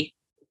be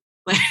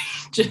like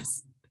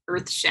just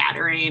earth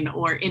shattering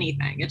or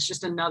anything. It's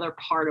just another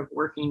part of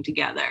working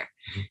together.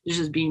 It's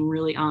just being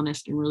really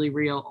honest and really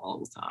real all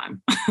the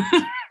time.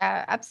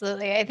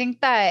 Absolutely. I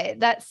think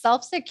that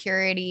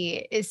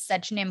self-security is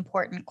such an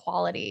important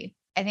quality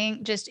I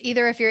think just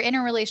either if you're in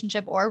a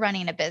relationship or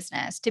running a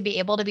business, to be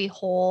able to be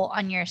whole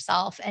on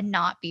yourself and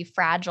not be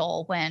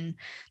fragile when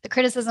the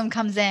criticism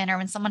comes in or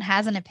when someone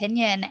has an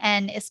opinion.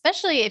 And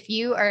especially if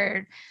you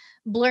are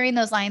blurring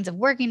those lines of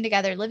working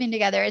together, living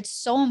together, it's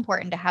so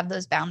important to have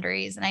those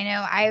boundaries. And I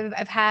know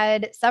I've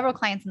had several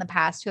clients in the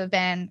past who have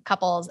been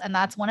couples, and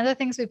that's one of the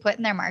things we put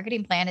in their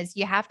marketing plan is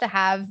you have to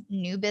have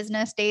new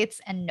business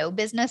dates and no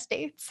business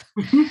dates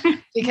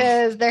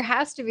because there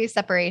has to be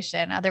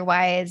separation.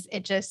 Otherwise,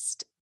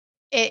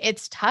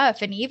 it's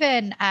tough. And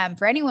even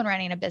for anyone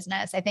running a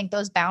business, I think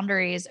those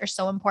boundaries are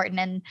so important.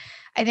 And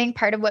I think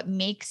part of what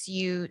makes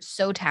you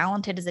so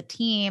talented as a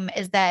team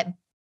is that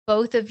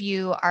both of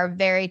you are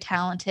very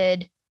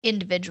talented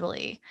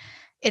individually.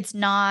 It's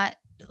not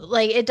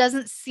like, it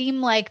doesn't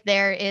seem like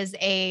there is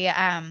a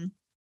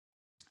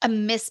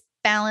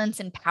misbalance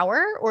in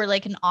power or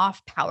like an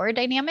off power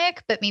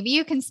dynamic, but maybe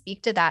you can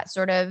speak to that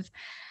sort of.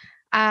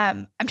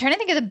 I'm trying to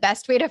think of the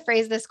best way to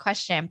phrase this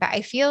question, but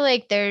I feel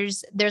like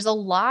there's a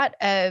lot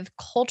of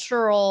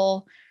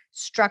cultural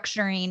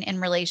structuring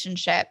in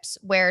relationships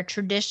where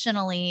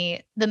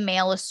traditionally the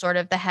male is sort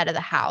of the head of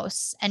the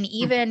house. And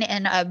even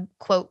in a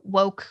quote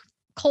woke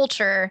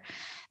culture,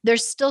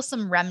 there's still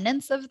some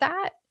remnants of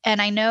that.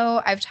 And I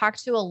know I've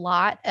talked to a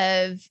lot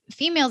of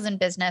females in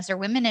business or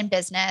women in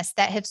business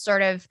that have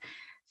sort of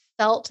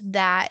felt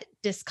that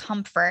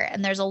discomfort.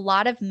 And there's a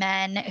lot of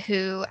men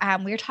who,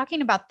 we were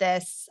talking about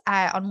this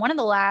on one of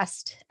the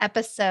last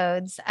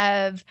episodes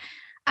of,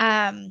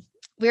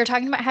 we were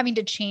talking about having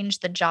to change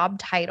the job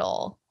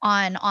title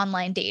on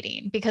online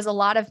dating because a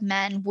lot of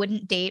men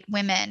wouldn't date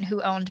women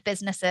who owned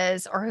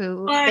businesses or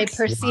who they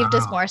perceived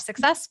as more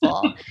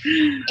successful.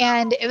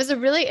 And it was a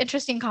really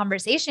interesting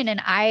conversation.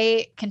 And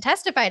I can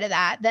testify to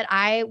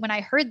that when I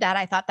heard that,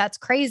 I thought that's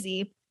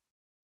crazy.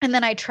 And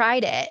then I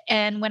tried it.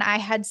 And when I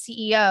had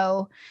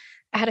CEO,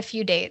 I had a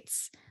few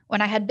dates.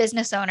 When I had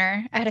business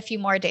owner, I had a few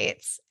more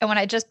dates. And when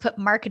I just put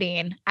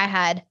marketing, I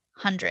had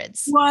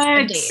hundreds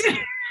of dates.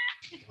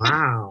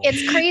 Wow.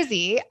 It's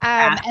crazy.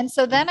 And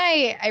so then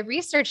I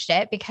researched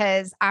it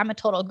because I'm a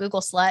total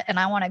Google slut and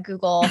I want to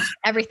Google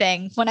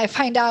everything when I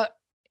find out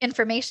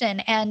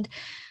information. And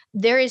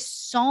there is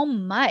so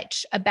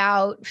much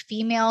about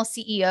female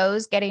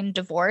CEOs getting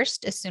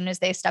divorced as soon as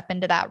they step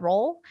into that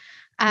role.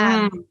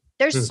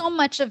 There's so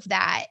much of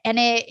that, and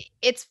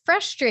it's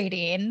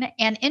frustrating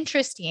and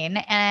interesting.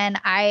 And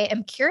I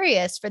am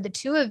curious for the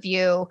two of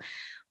you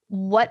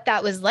what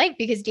that was like,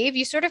 because Dave,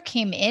 you sort of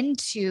came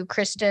into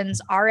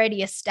Kristen's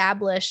already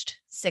established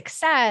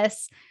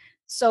success.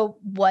 So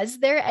was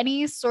there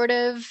any sort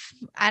of,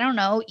 I don't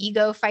know,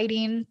 ego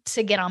fighting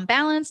to get on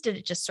balance? Did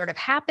it just sort of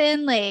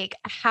happen? Like,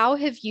 how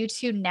have you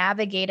two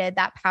navigated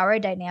that power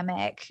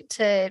dynamic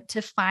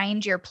to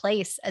find your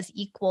place as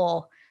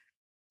equal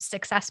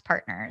success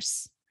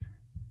partners?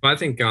 Well, I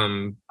think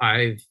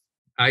I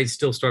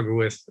still struggle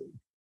with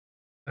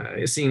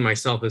seeing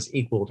myself as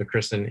equal to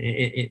Kristen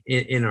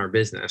in our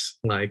business.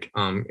 Like,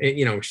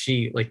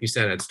 she, like you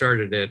said, had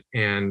started it,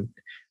 and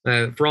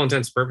for all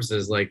intents and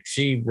purposes, like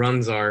she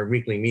runs our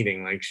weekly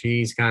meeting. Like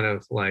she's kind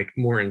of like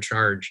more in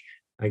charge,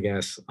 I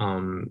guess,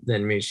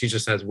 than me. She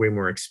just has way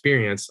more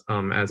experience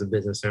as a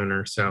business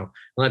owner. So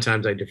a lot of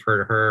times I defer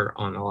to her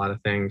on a lot of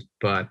things,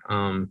 but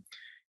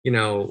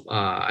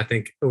I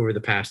think over the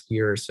past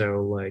year or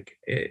so, like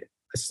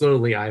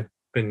slowly I've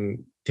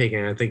been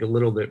taking, I think, a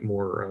little bit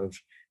more of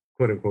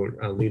quote unquote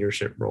a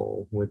leadership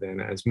role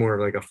within as more of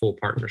like a full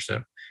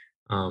partnership.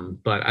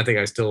 But I think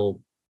I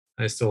still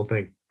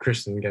think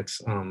Kristen gets,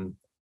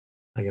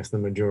 I guess, the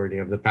majority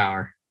of the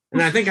power.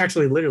 And I think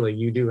actually, literally,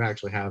 you do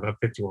actually have a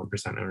 51%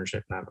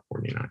 ownership, not a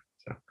 49.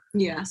 So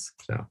yes.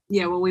 So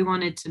yeah, well, we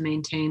wanted to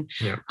maintain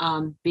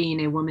being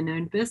a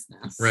woman-owned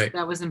business. Right.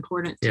 That was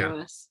important to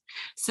us.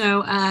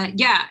 So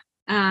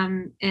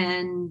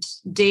and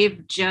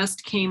Dave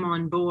just came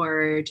on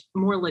board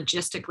more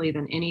logistically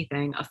than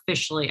anything,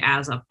 officially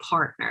as a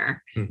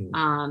partner,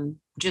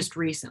 just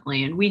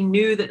recently. And we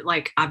knew that,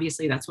 like,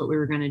 obviously that's what we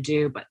were going to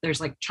do, but there's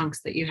like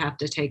chunks that you have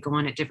to take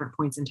on at different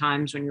points in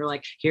times when you're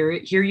like, here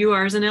you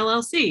are as an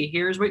LLC.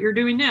 Here's what you're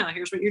doing now.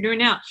 Here's what you're doing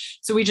now.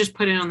 So we just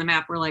put it on the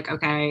map. We're like,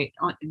 okay,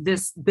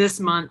 this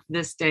month,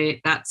 this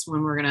date, that's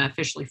when we're going to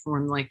officially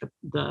form like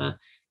the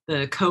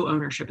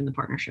co-ownership and the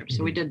partnership.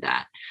 So we did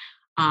that.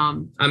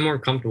 I'm more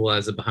comfortable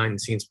as a behind the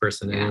scenes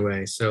person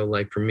anyway. So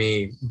like for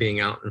me,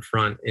 being out in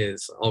front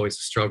is always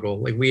a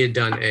struggle. Like we had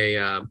done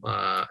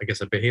I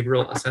guess a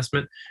behavioral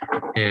assessment.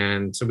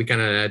 And so we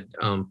kind of had,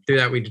 through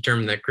that, we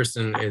determined that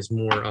Kristen is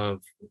more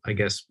of, I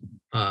guess,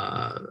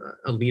 a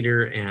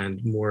leader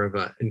and more of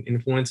an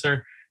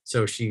influencer.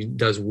 So she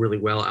does really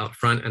well out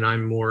front, and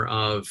I'm more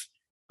of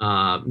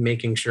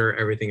making sure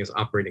everything is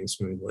operating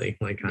smoothly,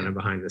 like kind of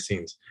behind the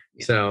scenes.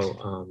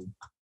 So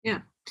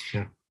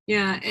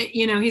yeah,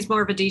 he's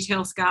more of a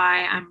details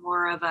guy. I'm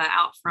more of a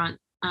out front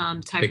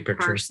type of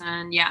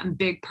person. Yeah, I'm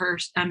big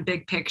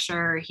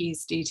picture.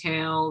 He's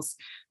details.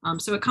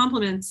 So it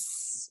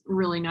complements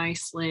really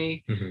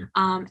nicely.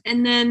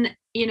 And then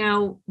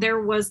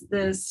there was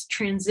this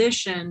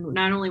transition,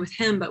 not only with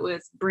him, but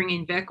with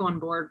bringing Vic on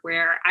board,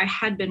 where I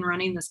had been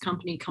running this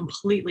company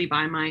completely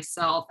by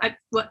myself.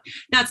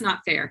 That's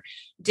not fair.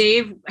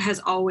 Dave has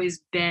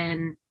always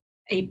been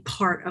a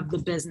part of the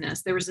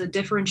business. There was a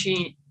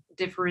differentiating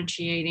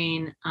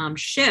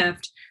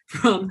shift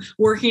from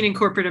working in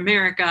corporate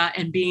America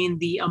and being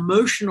the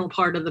emotional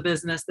part of the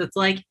business that's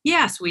like,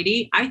 yeah,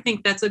 sweetie, I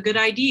think that's a good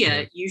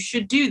idea, you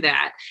should do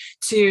that,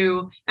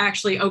 to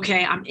actually,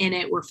 okay, I'm in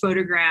it, we're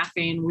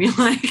photographing,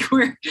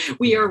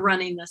 we are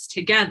running this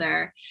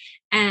together.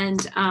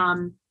 And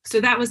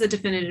so that was a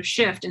definitive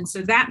shift. And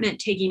so that meant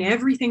taking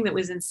everything that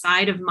was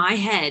inside of my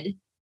head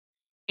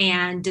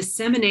and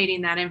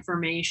disseminating that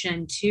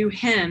information to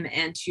him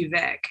and to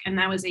Vic. And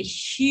that was a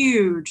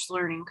huge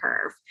learning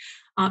curve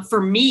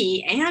for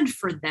me and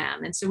for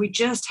them. And so we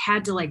just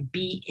had to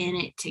be in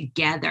it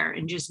together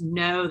and just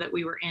know that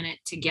we were in it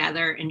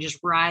together and just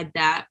ride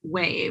that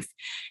wave.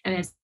 And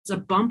it's a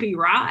bumpy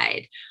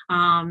ride,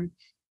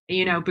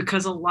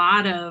 because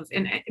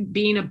and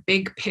being a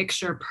big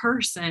picture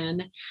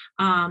person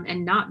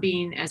and not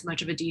being as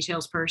much of a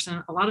details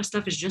person, a lot of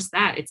stuff is just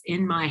that, it's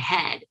in my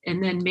head,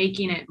 and then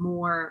making it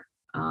more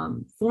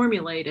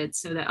formulated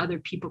so that other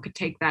people could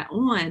take that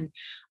on.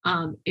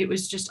 It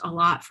was just a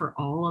lot for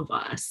all of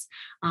us.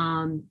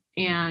 And,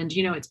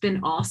 it's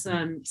been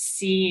awesome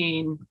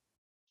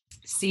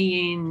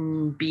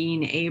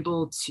being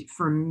able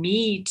for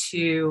me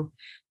to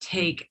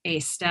take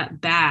a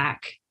step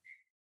back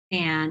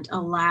and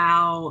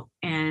allow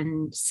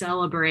and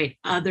celebrate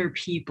other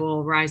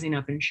people rising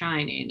up and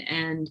shining.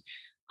 And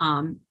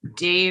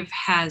Dave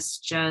has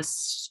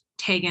just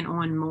taken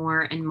on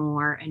more and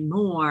more and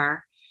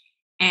more.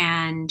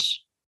 And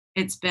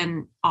it's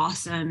been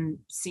awesome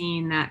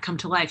seeing that come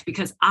to life,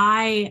 because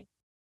I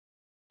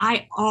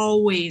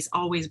always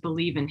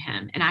believe in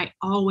him. And I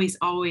always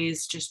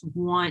just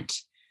want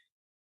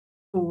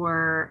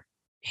for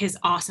his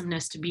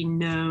awesomeness to be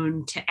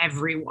known to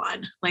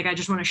everyone. I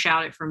just want to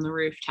shout it from the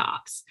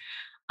rooftops.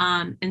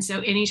 And so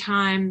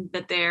anytime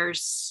that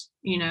there's,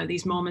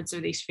 these moments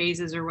or these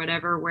phases or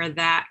whatever, where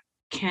that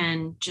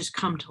can just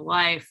come to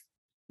life,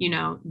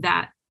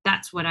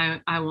 that's what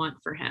I want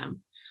for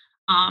him.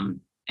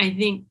 I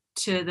think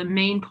to the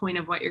main point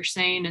of what you're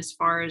saying, as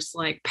far as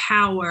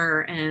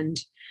power and,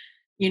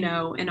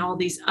 and all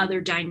these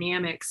other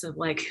dynamics of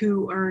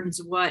who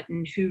earns what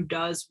and who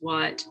does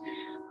what,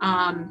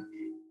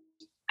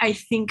 I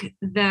think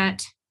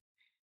that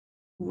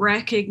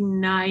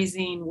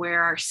recognizing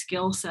where our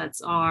skill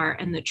sets are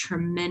and the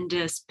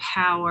tremendous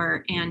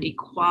power and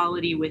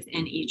equality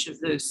within each of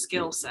those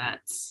skill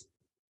sets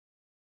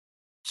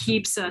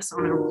keeps us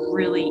on a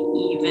really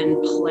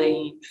even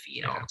playing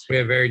field. Yeah, we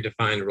have very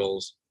defined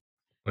roles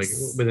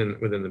within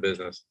the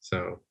business.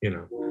 So,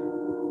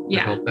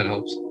 that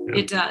helps. Yeah.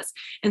 It does.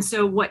 And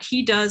so what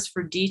he does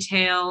for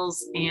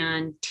details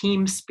and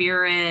team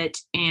spirit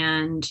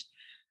and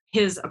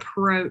his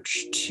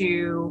approach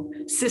to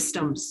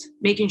systems,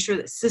 making sure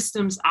that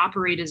systems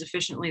operate as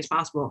efficiently as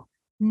possible,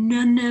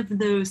 none of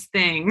those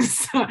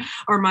things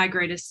are my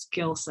greatest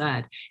skill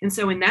set. And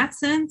so in that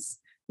sense,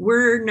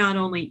 we're not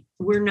only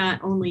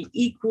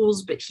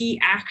equals, but he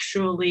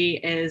actually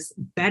is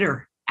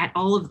better at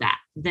all of that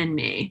than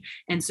me.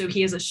 And so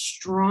he has a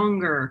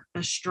stronger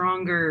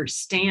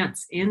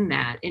stance in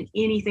that. And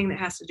anything that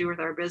has to do with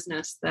our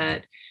business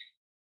that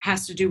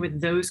has to do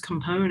with those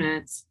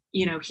components,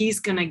 he's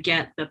going to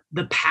get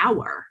the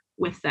power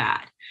with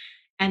that.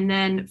 And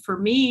then for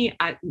me,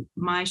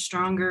 my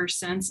stronger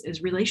sense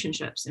is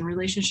relationships and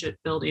relationship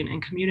building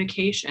and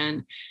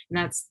communication. And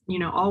that's,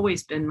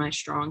 always been my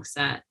strong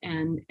set,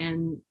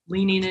 and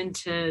leaning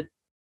into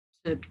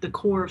the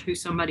core of who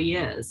somebody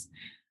is.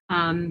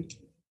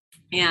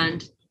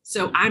 And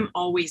so I'm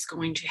always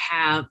going to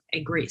have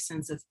a great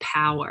sense of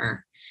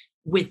power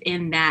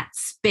within that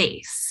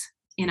space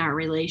in our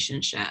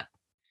relationship.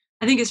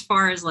 I think as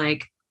far as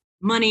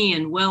money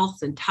and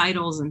wealth and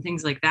titles and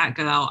things like that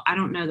go, I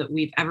don't know that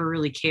we've ever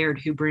really cared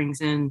who brings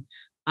in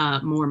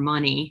more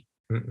money.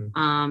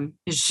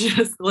 It's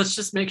just, let's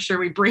just make sure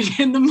we bring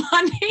in the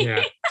money.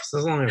 Yeah, just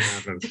as long as it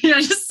happens. Yeah,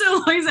 just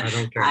so long as I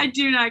don't care. I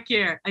do not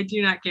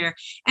care.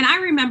 And I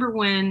remember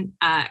when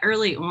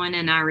early on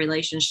in our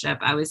relationship,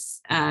 I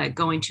was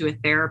going to a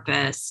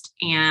therapist,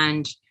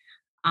 and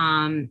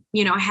I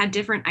had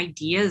different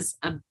ideas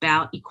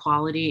about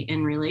equality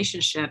in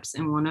relationships,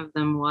 and one of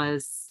them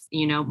was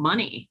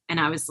money. And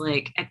I was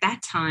at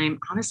that time,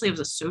 honestly, I was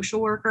a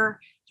social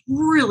worker,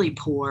 really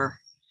poor.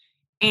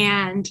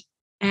 And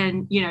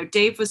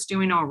Dave was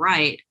doing all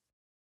right.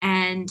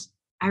 And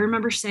I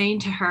remember saying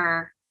to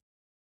her,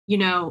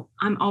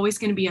 I'm always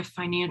going to be a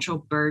financial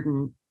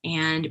burden,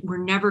 and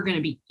we're never going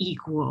to be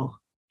equal.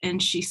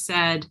 And she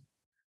said,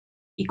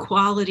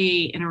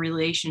 equality in a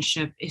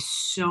relationship is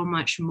so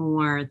much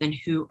more than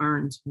who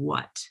earns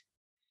what.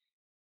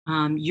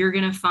 You're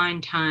going to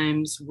find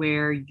times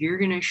where you're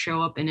going to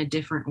show up in a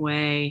different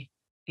way,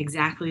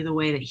 exactly the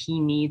way that he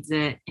needs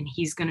it, and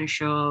he's going to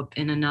show up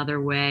in another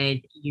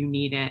way that you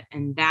need it.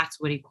 And that's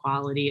what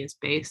equality is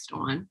based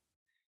on.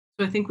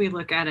 So I think we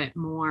look at it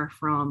more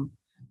from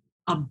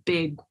a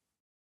big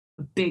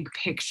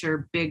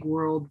picture, big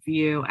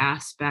worldview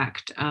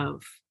aspect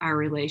of our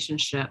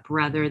relationship,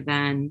 rather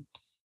than,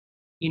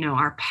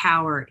 our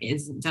power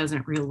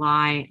doesn't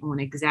rely on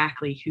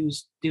exactly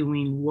who's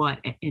doing what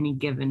at any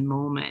given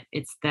moment.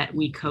 It's that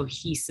we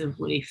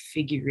cohesively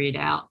figure it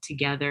out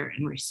together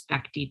and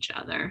respect each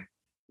other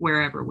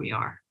wherever we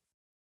are.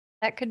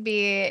 That could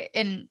be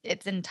in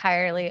its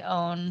entirely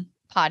own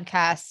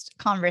podcast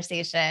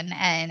conversation.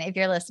 And if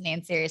you're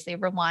listening, seriously,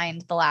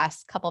 rewind the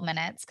last couple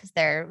minutes because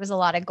there was a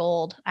lot of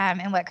gold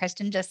in what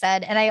Kristen just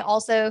said. And I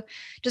also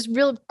just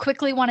real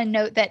quickly want to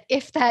note that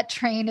if that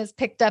train is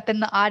picked up in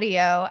the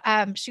audio,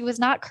 she was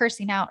not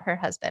cursing out her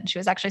husband. She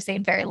was actually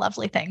saying very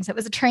lovely things. It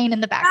was a train in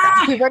the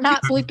background. We were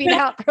not bleeping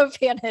out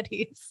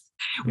profanities.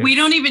 We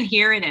don't even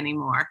hear it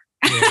anymore.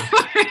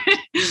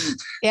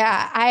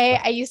 Yeah,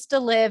 I used to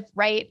live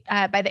right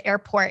by the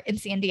airport in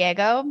San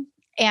Diego,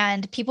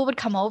 and people would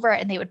come over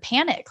and they would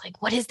panic.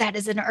 Like, what is that?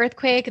 Is it an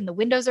earthquake? And the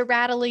windows are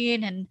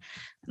rattling. And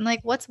I'm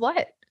like, what's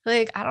what?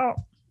 Like, I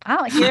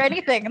don't hear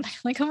anything. And they're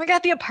like, oh my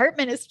God, the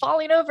apartment is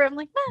falling over. I'm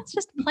like, no, it's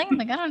just a plane.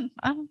 Like, I don't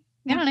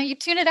know. You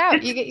tune it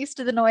out. You get used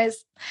to the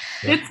noise.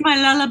 It's my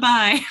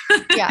lullaby.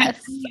 Yes.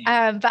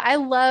 But I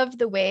love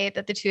the way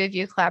that the two of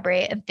you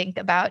collaborate and think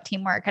about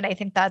teamwork. And I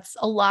think that's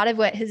a lot of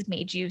what has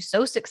made you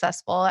so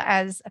successful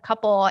as a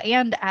couple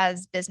and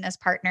as business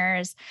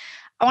partners.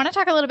 I want to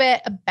talk a little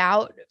bit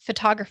about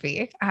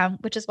photography,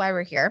 which is why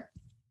we're here.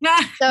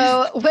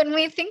 So when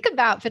we think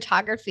about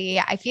photography,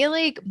 I feel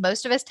like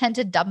most of us tend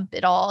to dump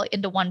it all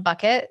into one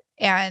bucket.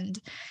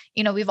 And,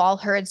 we've all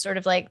heard sort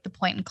of like the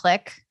point and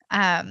click.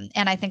 And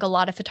I think a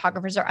lot of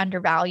photographers are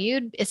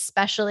undervalued,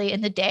 especially in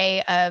the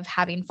day of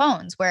having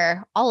phones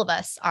where all of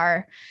us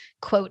are,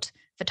 quote,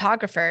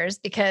 photographers,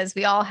 because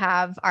we all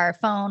have our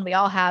phone, we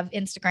all have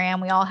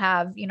Instagram, we all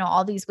have,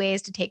 all these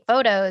ways to take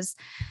photos.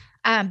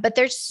 But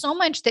there's so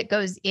much that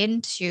goes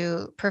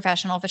into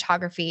professional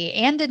photography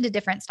and into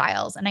different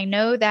styles. And I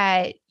know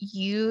that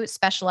you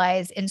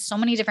specialize in so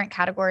many different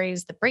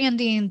categories: the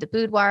branding, the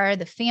boudoir,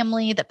 the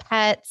family, the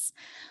pets.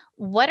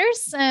 What are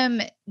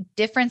some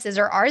differences,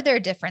 or are there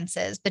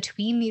differences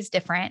between these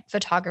different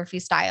photography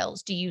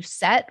styles? Do you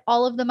set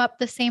all of them up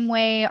the same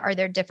way? Are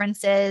there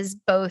differences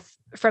both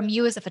from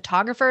you as a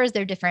photographer? Is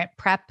there different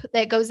prep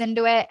that goes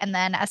into it? And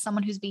then as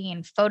someone who's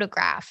being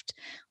photographed,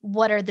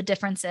 what are the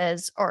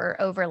differences or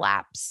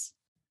overlaps?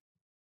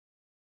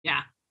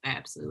 Yeah, I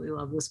absolutely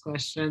love this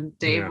question.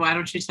 Dave, why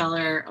don't you tell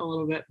her a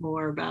little bit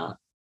more about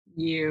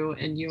you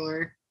and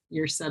your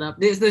setup?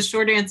 The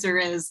short answer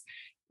is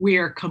we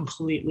are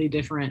completely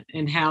different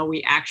in how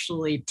we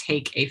actually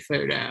take a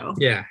photo.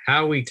 Yeah,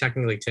 how we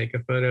technically take a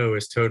photo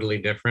is totally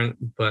different,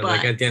 but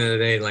like at the end of the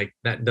day, like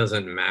that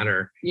doesn't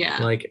matter. Yeah.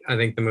 Like I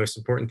think the most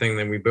important thing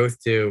that we both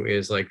do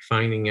is like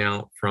finding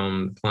out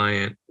from the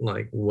client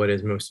like what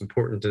is most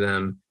important to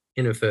them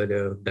in a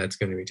photo that's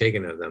going to be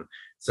taken of them.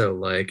 So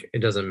like it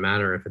doesn't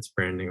matter if it's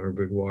branding or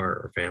boudoir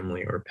or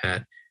family or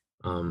pet.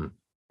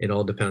 It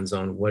all depends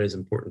on what is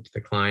important to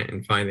the client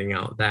and finding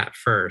out that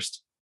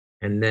first.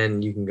 And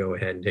then you can go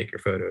ahead and take your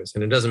photos.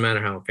 And it doesn't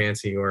matter how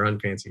fancy or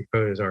unfancy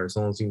photos are, as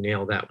long as you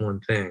nail that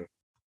one thing,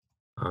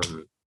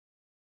 then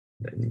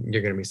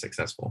you're going to be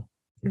successful.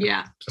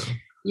 Yeah. So.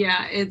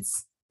 Yeah.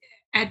 It's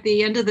at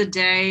the end of the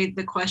day,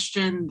 the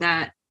question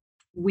that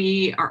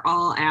we are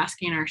all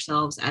asking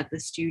ourselves at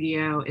the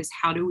studio is,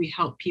 how do we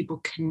help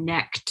people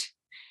connect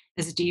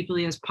as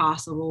deeply as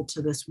possible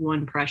to this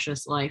one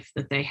precious life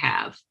that they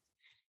have?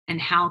 And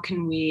how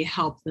can we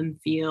help them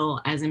feel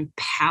as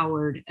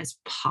empowered as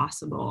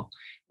possible,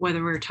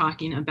 whether we're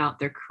talking about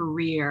their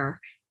career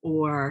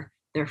or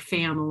their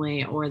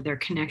family or their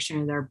connection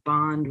or their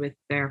bond with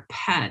their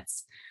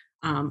pets,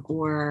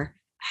 or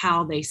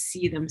how they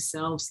see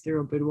themselves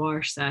through a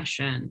boudoir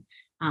session.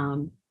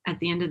 At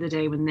the end of the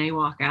day, when they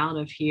walk out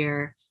of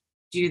here,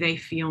 do they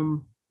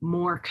feel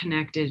more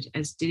connected,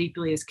 as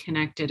deeply as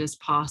connected as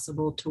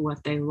possible to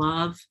what they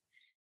love?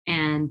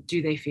 And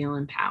do they feel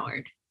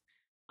empowered?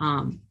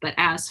 But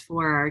as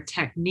for our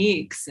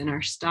techniques and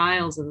our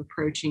styles of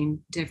approaching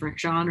different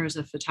genres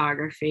of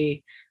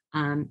photography,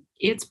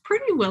 it's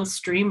pretty well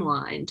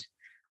streamlined.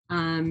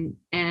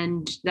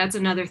 And that's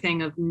another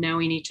thing of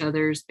knowing each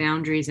other's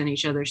boundaries and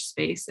each other's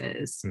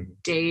spaces. Mm-hmm.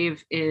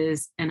 Dave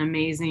is an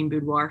amazing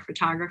boudoir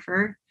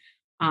photographer.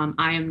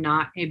 I am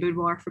not a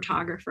boudoir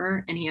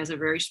photographer, and he has a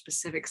very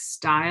specific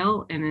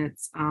style, and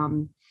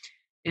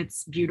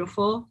it's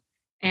beautiful.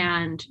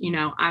 And,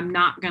 I'm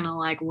not going to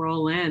like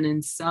roll in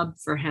and sub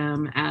for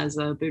him as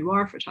a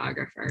boudoir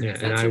photographer. Yeah,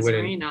 and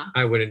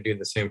I wouldn't do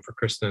the same for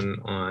Kristen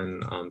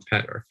on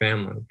pet or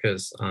family,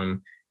 because,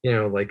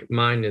 like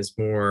mine is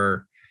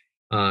more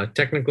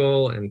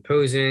technical and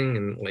posing,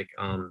 and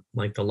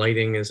like the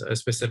lighting is a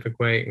specific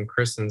way, and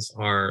Kristen's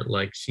are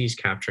like, she's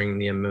capturing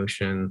the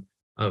emotion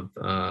of,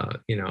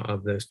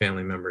 of those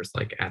family members,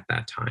 like at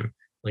that time.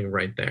 Like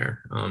right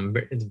there.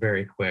 It's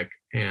very quick,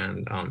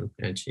 and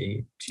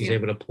she's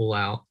able to pull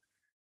out,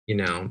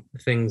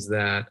 things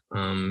that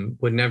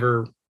would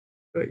never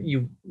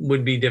you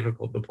would be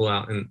difficult to pull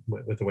out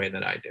with the way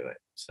that I do it.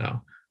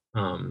 So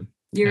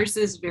yours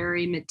is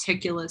very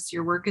meticulous.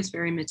 Your work is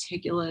very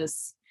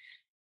meticulous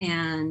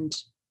and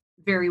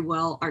very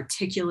well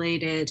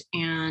articulated,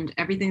 and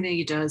everything that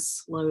he does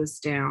slows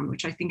down,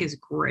 which I think is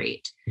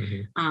great.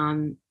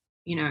 Mm-hmm.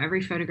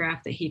 Every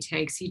photograph that he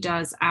takes, he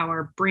does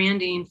our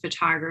branding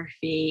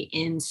photography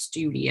in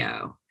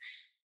studio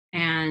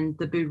and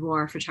the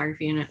boudoir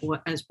photography in it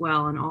as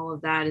well. And all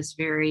of that is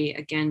very,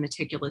 again,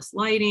 meticulous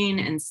lighting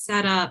and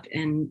setup,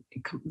 and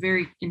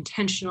very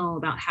intentional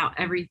about how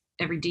every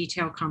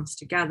detail comes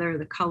together,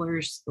 the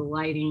colors, the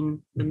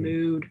lighting, the mm-hmm.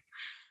 mood.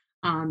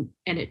 And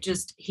it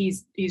just,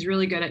 he's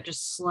really good at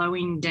just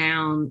slowing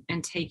down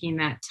and taking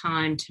that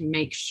time to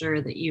make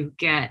sure that you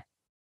get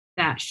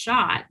that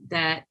shot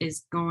that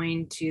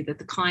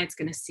the client's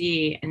going to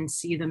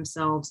see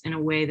themselves in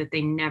a way that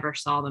they never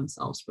saw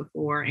themselves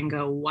before, and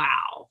go,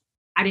 wow,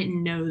 I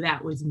didn't know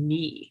that was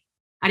me.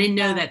 I didn't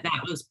know that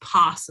was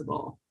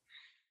possible.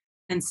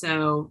 And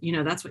so,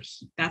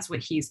 that's what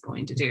he's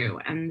going to do.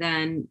 And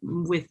then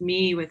with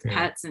me, with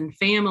pets and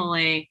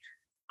family,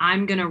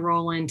 I'm going to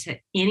roll into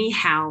any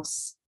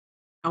house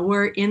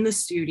or in the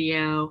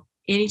studio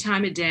any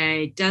time of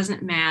day,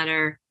 doesn't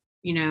matter,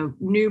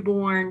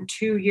 newborn,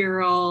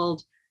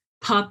 2-year-old,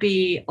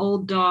 puppy,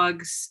 old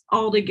dogs,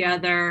 all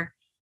together.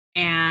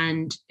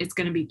 And it's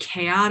going to be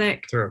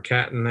chaotic. Throw a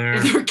cat in there.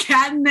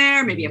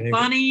 Maybe a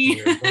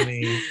bunny. A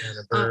bunny and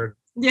a bird.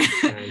 Yeah.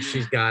 And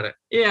she's got it.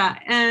 Yeah.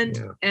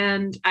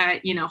 And I,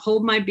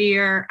 hold my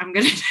beer. I'm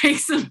going to take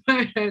some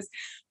photos,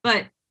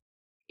 but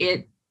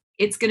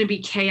it's going to be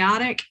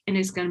chaotic, and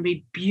it's going to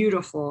be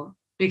beautiful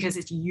because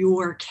it's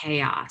your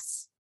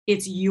chaos.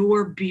 It's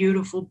your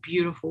beautiful,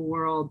 beautiful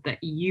world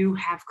that you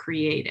have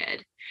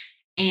created.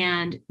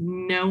 And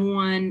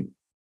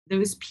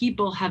those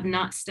people have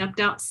not stepped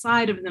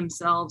outside of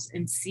themselves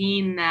and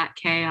seen that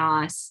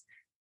chaos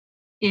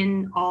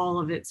in all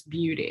of its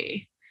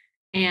beauty.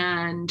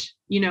 And,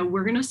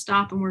 we're going to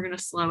stop and we're going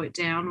to slow it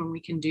down when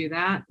we can do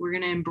that. We're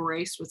going to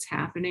embrace what's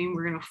happening.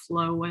 We're going to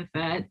flow with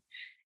it.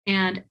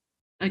 And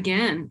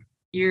again,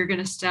 you're going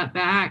to step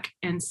back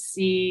and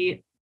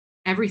see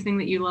everything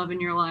that you love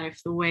in your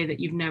life the way that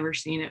you've never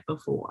seen it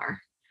before.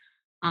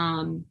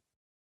 And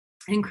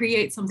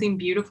create something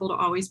beautiful to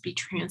always be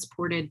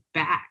transported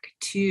back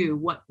to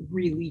what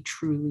really,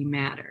 truly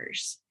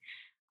matters.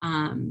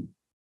 And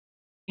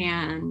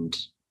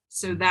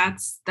so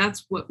that's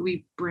what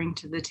we bring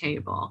to the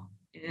table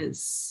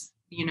is,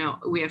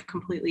 we have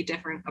completely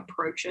different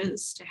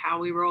approaches to how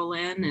we roll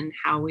in and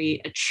how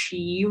we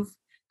achieve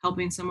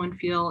helping someone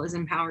feel as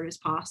empowered as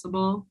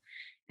possible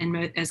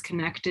and as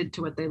connected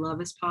to what they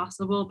love as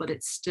possible, but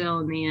it still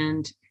in the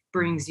end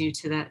brings you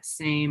to that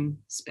same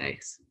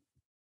space.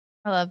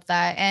 I love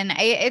that. And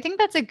I think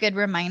that's a good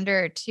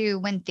reminder too,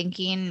 when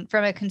thinking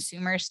from a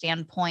consumer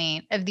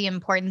standpoint of the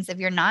importance of,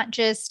 you're not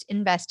just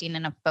investing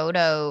in a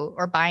photo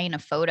or buying a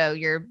photo,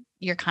 you're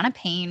kind of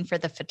paying for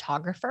the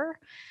photographer.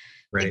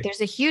 Right. Like,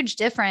 there's a huge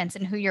difference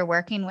in who you're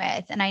working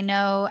with. And I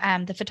know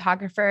the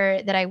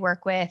photographer that I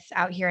work with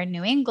out here in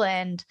New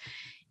England,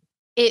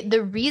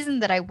 the reason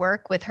that I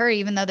work with her,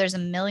 even though there's a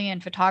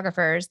million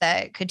photographers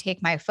that could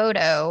take my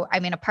photo, I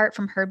mean, apart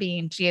from her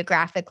being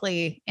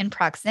geographically in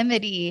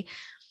proximity,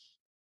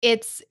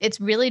 it's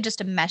really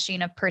just a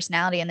meshing of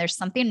personality. And there's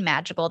something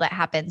magical that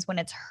happens when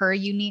it's her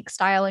unique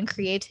style and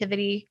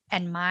creativity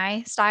and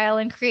my style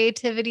and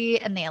creativity,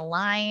 and they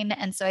align.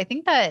 And so I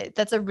think that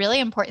that's a really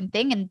important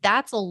thing. And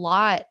that's a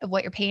lot of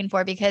what you're paying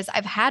for, because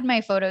I've had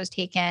my photos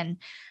taken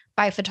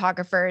by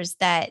photographers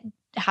that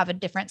have a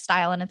different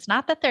style. And it's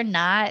not that they're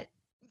not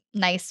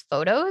nice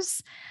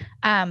photos,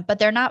 but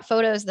they're not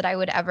photos that I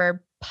would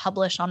ever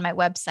publish on my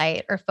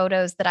website or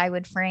photos that I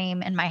would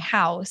frame in my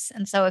house.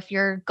 And so if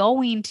you're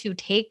going to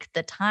take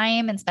the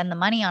time and spend the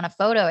money on a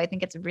photo, I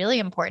think it's really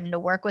important to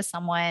work with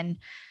someone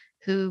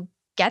who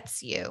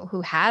gets you,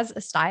 who has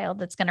a style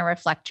that's going to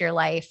reflect your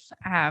life.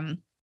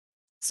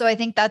 So I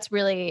think that's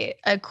really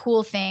a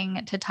cool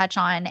thing to touch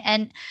on.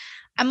 And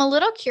I'm a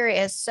little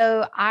curious.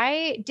 So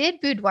I did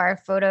boudoir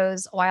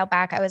photos a while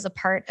back. I was a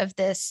part of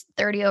this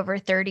 30 over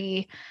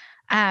 30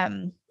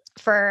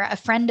 for a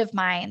friend of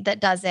mine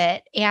that does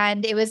it.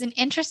 And it was an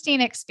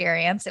interesting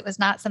experience. It was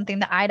not something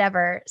that I'd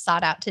ever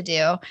sought out to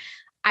do.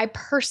 I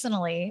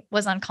personally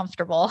was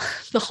uncomfortable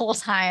the whole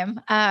time.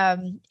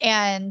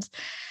 And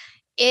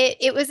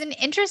it was an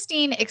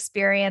interesting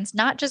experience,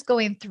 not just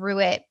going through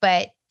it,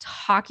 but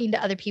talking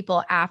to other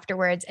people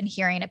afterwards and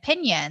hearing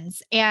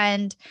opinions.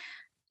 And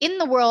in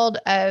the world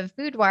of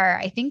boudoir,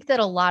 I think that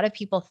a lot of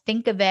people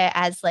think of it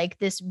as like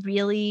this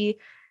really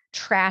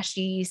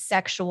trashy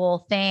sexual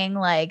thing.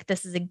 Like,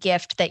 this is a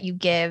gift that you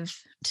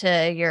give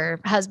to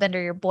your husband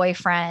or your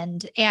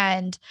boyfriend.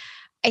 And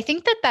I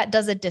think that that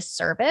does a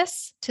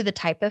disservice to the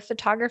type of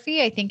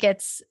photography. I think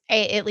it's,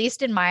 at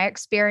least in my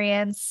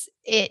experience,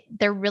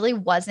 there really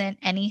wasn't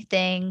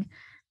anything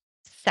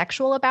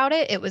sexual about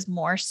it. It was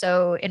more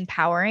so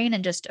empowering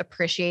and just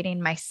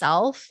appreciating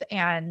myself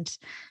and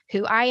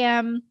who I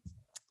am.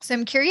 So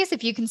I'm curious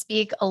if you can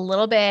speak a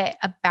little bit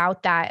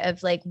about that,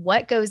 of like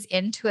what goes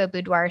into a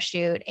boudoir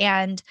shoot,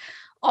 and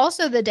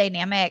also the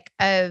dynamic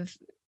of,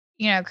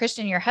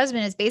 Christian, your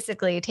husband is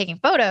basically taking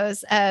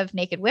photos of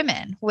naked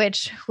women,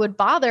 which would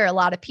bother a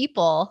lot of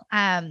people,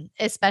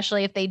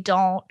 especially if they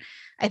don't,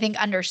 I think,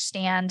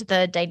 understand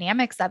the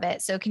dynamics of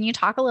it. So can you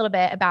talk a little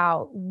bit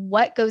about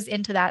what goes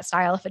into that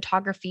style of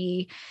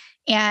photography,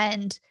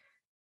 and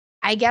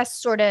I guess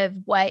sort of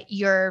what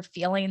your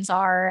feelings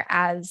are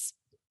as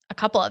a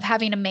couple of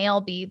having a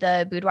male be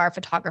the boudoir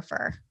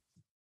photographer?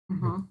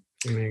 Mhm.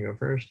 You may go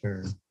first,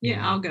 or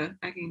Yeah, I'll go.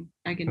 I can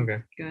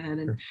Okay. go ahead.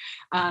 And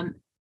Sure.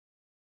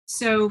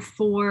 so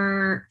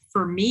for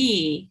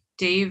me,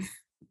 Dave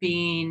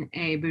being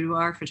a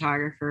boudoir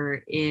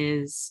photographer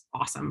is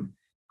awesome,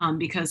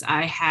 because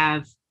I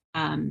have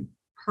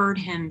heard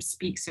him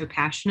speak so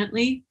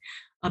passionately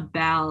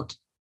about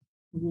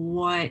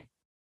what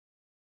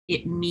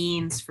it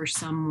means for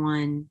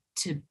someone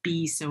to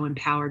be so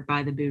empowered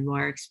by the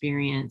boudoir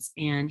experience,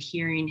 and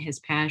hearing his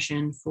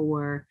passion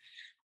for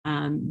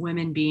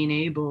women being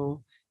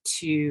able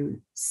to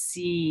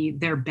see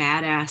their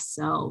badass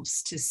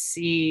selves, to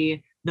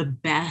see the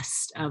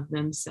best of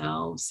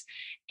themselves,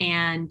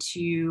 and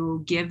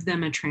to give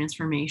them a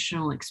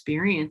transformational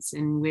experience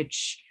in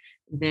which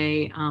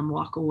they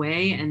walk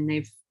away and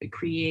they've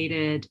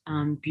created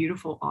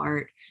beautiful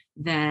art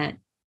that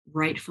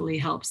rightfully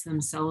helps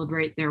them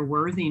celebrate their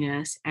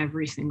worthiness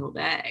every single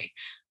day.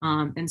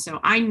 And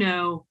so I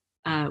know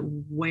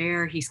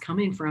where he's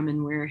coming from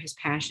and where his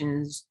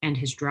passion is and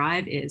his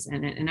drive is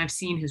in it. And I've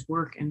seen his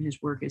work, and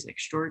his work is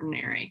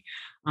extraordinary.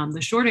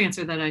 The short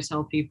answer that I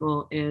tell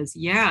people is,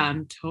 yeah,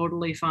 I'm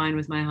totally fine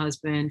with my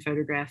husband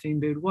photographing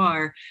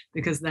boudoir,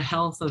 because the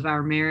health of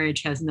our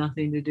marriage has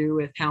nothing to do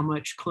with how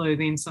much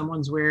clothing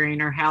someone's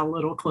wearing or how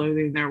little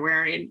clothing they're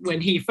wearing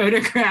when he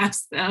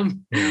photographs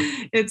them.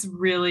 Yeah. It's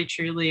really,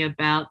 truly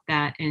about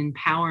that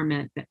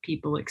empowerment that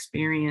people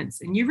experience.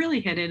 And you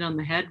really hit it on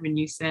the head when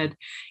you said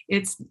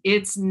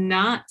it's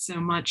not so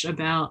much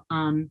about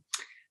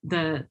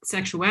the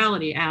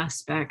sexuality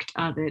aspect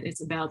of it.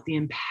 It's about the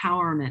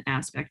empowerment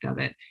aspect of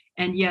it.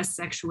 And yes,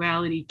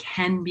 sexuality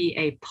can be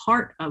a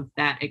part of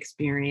that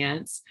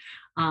experience.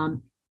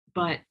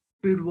 But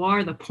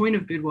boudoir, the point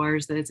of boudoir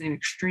is that it's an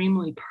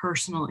extremely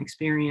personal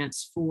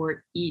experience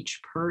for each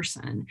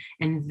person,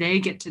 and they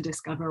get to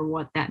discover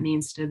what that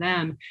means to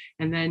them.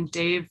 And then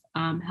Dave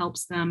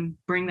helps them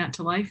bring that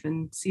to life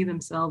and see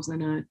themselves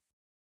in a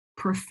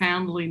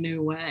profoundly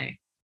new way.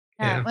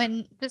 Yeah, Yeah.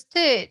 when just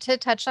to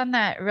touch on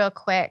that real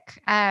quick,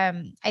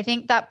 I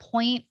think that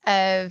point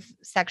of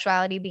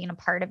sexuality being a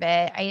part of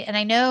it,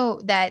 I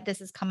know that this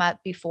has come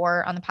up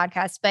before on the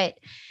podcast, but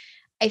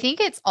I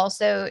think it's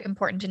also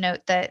important to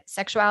note that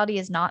sexuality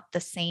is not the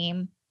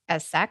same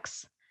as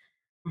sex.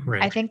 I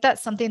Right. think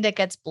that's something that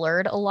gets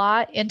blurred a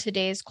lot in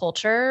today's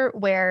culture,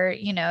 where,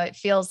 it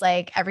feels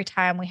like every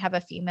time we have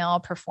a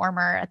female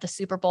performer at the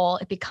Super Bowl,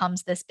 it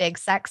becomes this big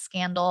sex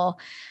scandal.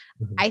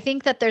 Mhm. I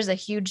think that there's a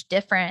huge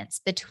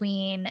difference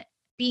between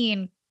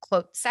being,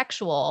 quote,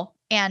 sexual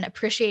and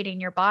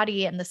appreciating your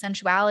body and the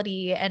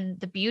sensuality and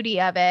the beauty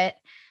of it.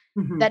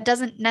 Mhm. That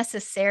doesn't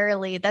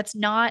necessarily, that's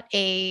not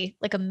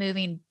like a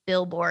moving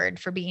billboard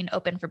for being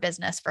open for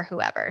business for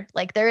whoever.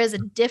 Like, there is a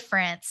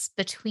difference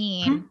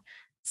between Mhm.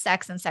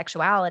 sex and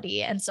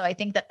sexuality. And so I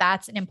think that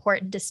that's an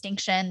important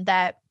distinction,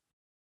 that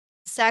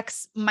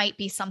sex might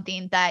be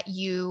something that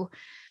you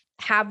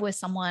have with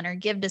someone or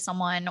give to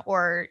someone,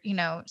 or,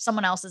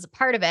 someone else is a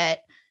part of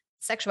it.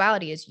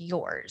 Sexuality is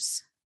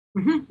yours.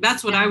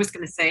 That's what I And was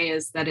going to say,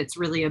 is that it's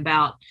really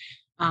about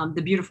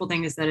the beautiful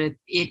thing is that it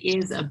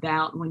is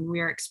about, when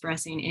we're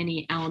expressing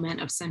any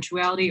element of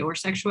sensuality or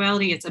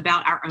sexuality, it's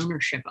about our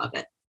ownership of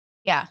it.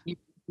 yeah.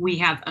 We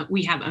have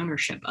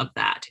ownership of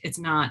that. It's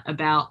not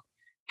about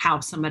how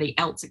somebody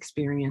else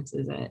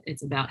experiences it.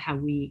 It's about how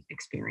we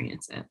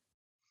experience it.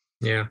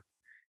 Yeah.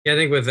 Yeah, I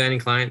think with any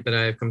client that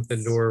I've come to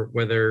the door,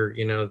 whether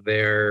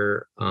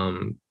they're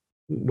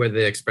whether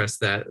they express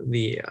that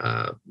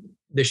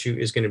the shoot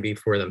is going to be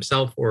for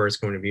themselves or it's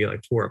going to be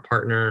like for a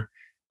partner,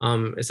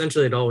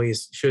 essentially it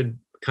always should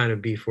kind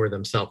of be for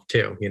themselves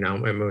too.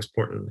 And most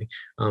importantly,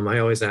 I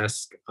always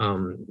ask,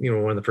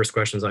 one of the first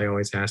questions I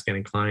always ask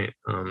any client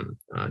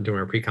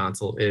during a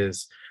pre-consult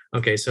is,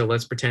 okay, so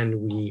let's pretend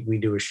we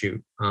do a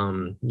shoot.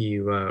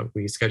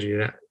 We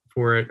schedule it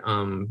for it.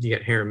 You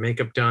get hair and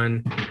makeup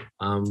done.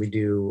 We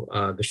do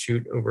the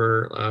shoot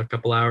over a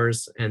couple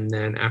hours, and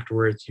then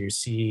afterwards you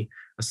see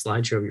a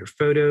slideshow of your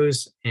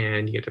photos,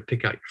 and you get to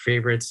pick out your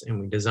favorites, and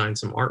we design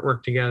some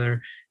artwork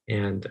together,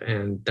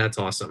 and that's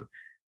awesome.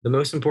 The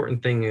most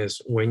important thing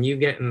is when you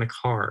get in the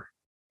car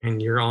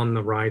and you're on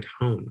the ride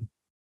home,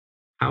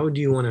 how do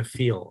you want to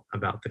feel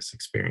about this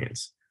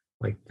experience?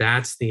 Like,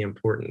 that's the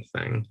important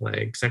thing.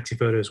 Like, sexy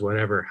photos,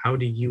 whatever. How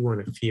do you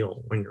want to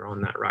feel when you're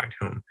on that ride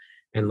home?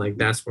 And like,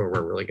 that's where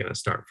we're really going to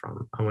start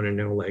from. I want to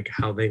know like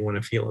how they want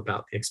to feel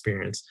about the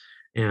experience.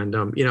 And,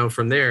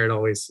 from there,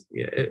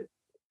 it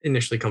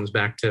initially comes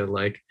back to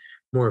like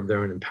more of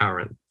their own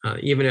empowerment.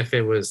 Even if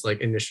it was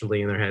like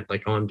initially in their head,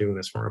 like, oh, I'm doing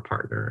this for a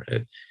partner.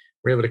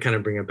 we're able to kind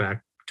of bring it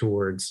back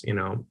towards,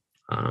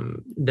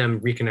 them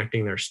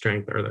reconnecting their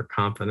strength or their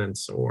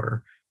confidence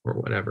or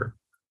whatever.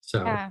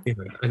 So Yeah.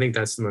 I think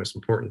that's the most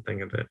important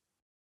thing of it.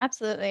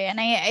 Absolutely. And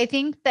I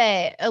think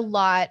that a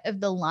lot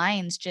of the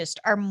lines just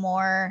are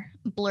more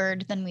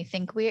blurred than we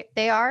think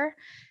they are.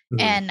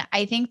 Mhm. And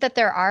I think that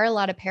there are a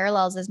lot of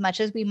parallels. As much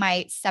as we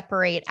might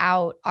separate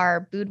out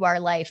our boudoir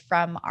life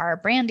from our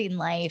branding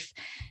life,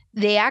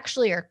 they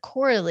actually are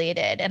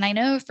correlated. And I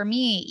know for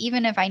me,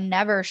 even if I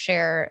never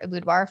share a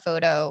boudoir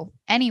photo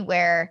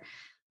anywhere,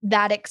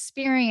 that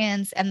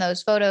experience and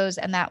those photos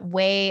and that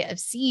way of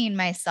seeing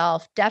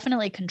myself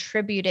definitely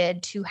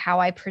contributed to how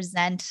I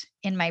present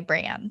in my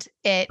brand.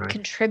 It Right.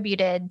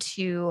 contributed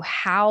to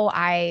how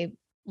I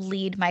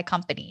lead my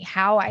company,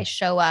 how I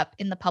show up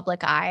in the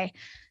public eye.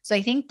 So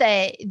I think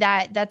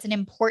that's an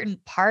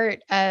important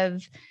part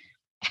of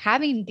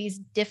having these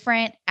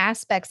different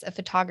aspects of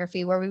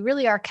photography where we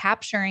really are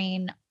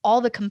capturing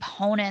all the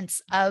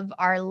components of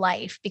our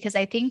life, because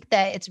I think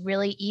that it's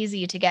really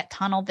easy to get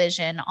tunnel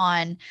vision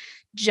on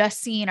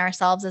just seeing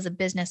ourselves as a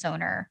business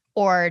owner,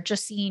 or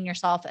just seeing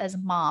yourself as a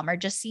mom, or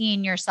just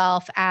seeing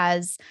yourself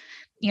as,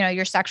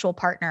 your sexual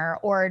partner,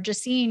 or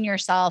just seeing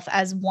yourself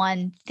as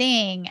one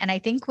thing. And I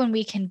think when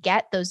we can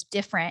get those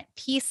different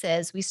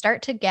pieces, we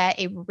start to get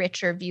a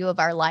richer view of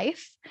our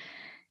life.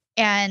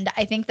 And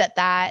I think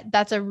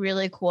that's a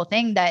really cool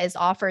thing that is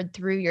offered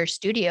through your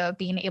studio,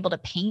 being able to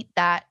paint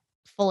that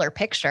fuller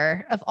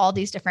picture of all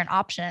these different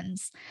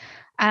options.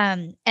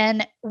 And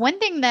one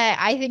thing that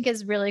I think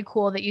is really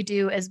cool that you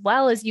do as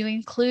well is you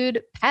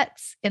include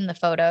pets in the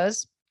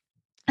photos.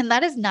 And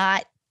that is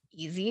not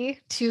easy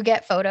to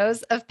get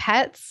photos of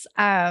pets.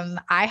 I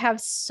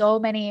have so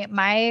many,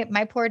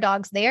 my poor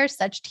dogs, they are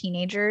such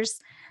teenagers.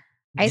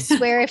 I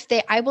swear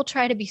I will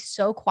try to be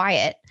so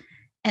quiet,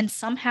 and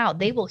somehow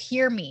they will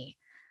hear me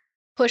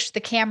push the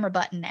camera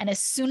button. And as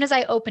soon as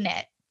I open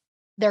it,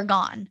 they're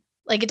gone.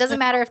 Like, it doesn't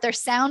matter if they're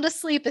sound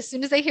asleep. As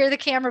soon as they hear the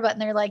camera button,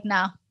 they're like,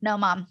 no,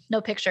 mom,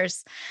 no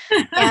pictures.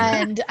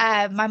 And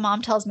my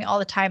mom tells me all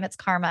the time it's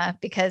karma,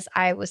 because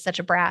I was such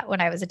a brat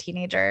when I was a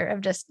teenager of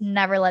just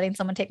never letting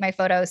someone take my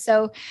photo.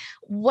 So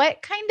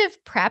what kind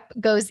of prep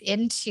goes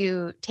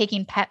into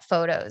taking pet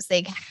photos?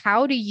 Like,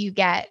 how do you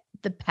get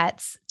the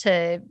pets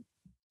to,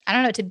 I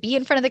don't know, to be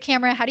in front of the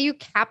camera? How do you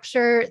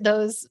capture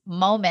those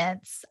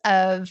moments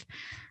of,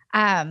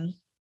 I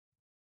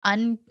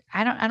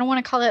don't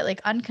want to call it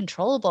like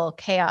uncontrollable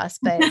chaos,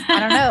 but I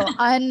don't know,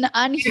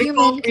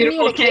 unhuman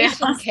beautiful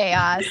communication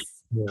chaos,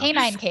 Yeah.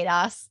 canine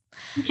chaos.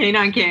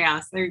 Canine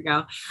chaos. There you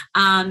go.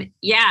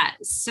 Yeah.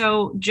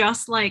 So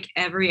just like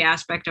every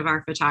aspect of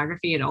our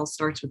photography, it all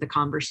starts with the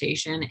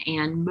conversation.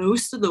 And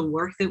most of the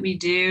work that we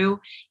do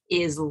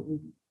is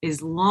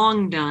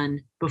long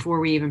done before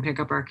we even pick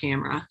up our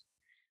camera.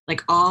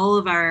 Like all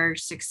of our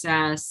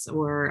success,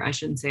 or I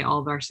shouldn't say all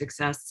of our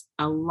success,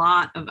 a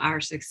lot of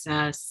our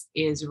success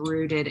is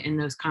rooted in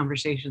those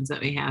conversations that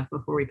we have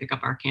before we pick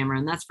up our camera.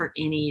 And that's for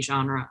any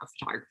genre of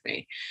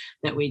photography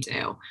that we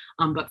do.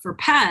 But for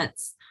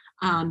pets,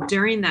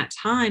 during that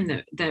time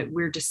that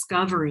we're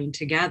discovering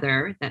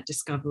together, that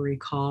discovery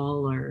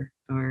call or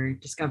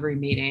discovery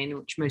meeting,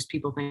 which most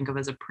people think of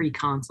as a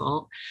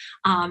pre-consult,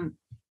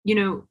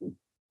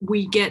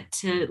 we get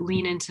to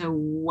lean into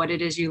what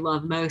it is you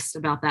love most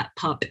about that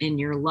pup in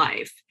your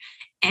life.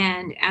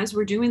 And as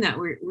we're doing that,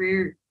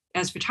 we're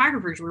as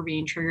photographers, we're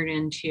being triggered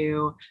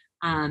into,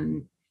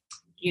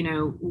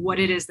 what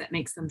it is that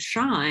makes them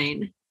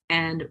shine,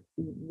 and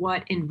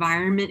what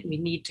environment we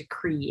need to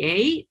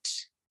create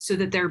so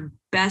that they're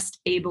best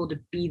able to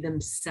be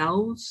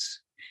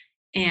themselves.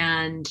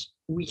 And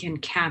we can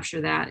capture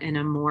that and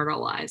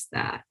immortalize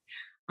that.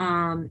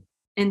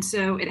 And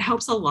so it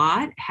helps a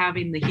lot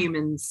having the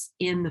humans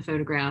in the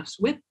photographs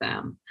with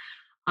them,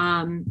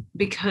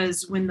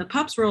 because when the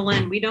pups roll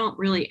in, we don't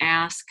really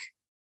ask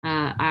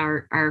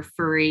our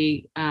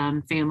furry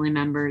family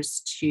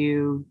members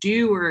to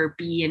do or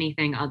be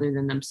anything other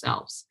than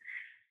themselves.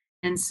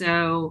 And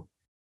so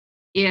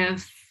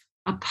if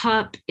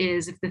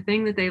the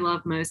thing that they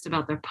love most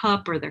about their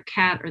pup or their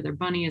cat or their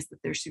bunny is that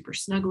they're super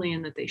snuggly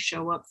and that they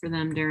show up for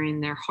them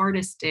during their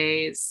hardest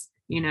days,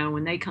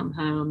 when they come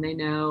home, they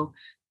know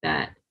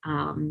that,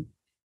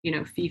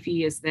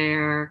 Fifi is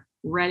there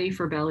ready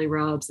for belly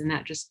rubs. And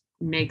that just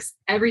makes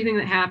everything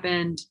that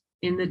happened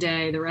in the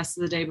day, the rest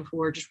of the day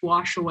before, just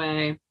wash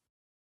away.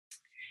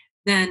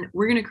 Then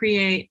we're going to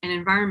create an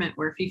environment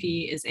where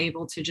Fifi is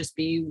able to just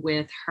be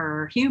with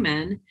her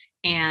human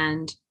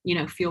and,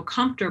 feel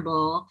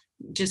comfortable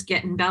just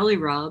getting belly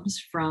rubs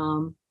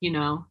from,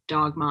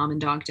 dog mom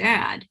and dog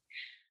dad.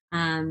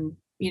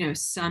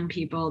 Some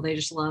people, they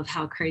just love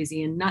how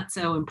crazy and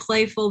nutso and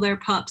playful their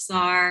pups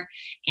are,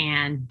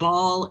 and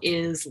ball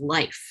is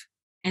life.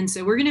 And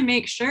so we're going to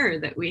make sure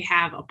that we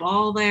have a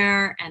ball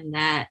there and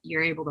that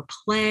you're able to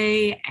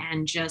play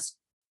and just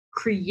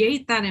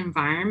create that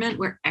environment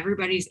where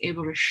everybody's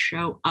able to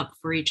show up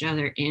for each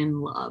other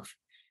in love.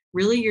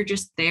 Really, you're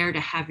just there to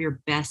have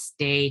your best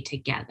day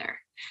together.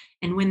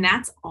 And when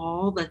that's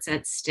all that's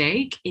at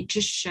stake, it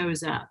just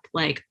shows up,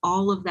 like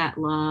all of that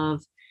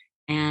love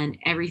and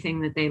everything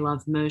that they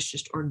love most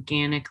just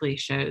organically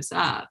shows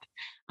up.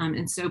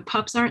 And so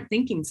pups aren't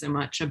thinking so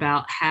much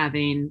about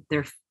having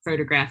their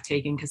photograph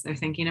taken because they're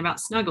thinking about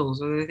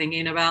snuggles, or they're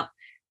thinking about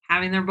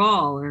having their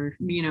ball, or,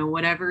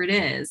 whatever it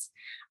is.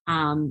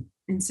 And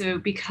so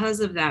because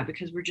of that,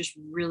 because we're just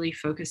really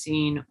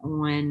focusing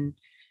on,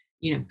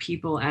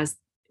 people as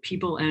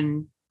people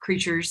and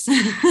creatures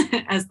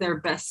as their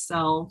best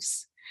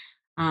selves,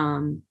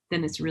 then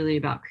it's really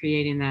about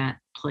creating that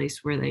place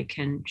where they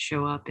can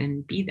show up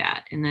and be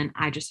that. And then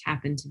I just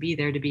happen to be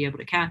there to be able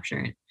to capture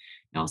it.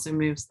 It also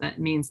means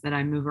that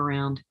I move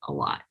around a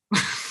lot.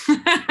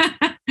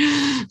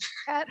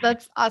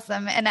 That's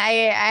awesome. And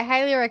I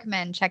highly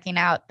recommend checking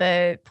out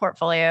the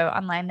portfolio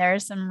online. There are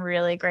some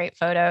really great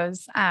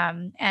photos.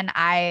 And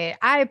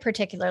I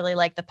particularly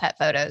like the pet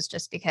photos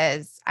just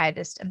because I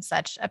just am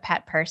such a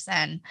pet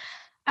person.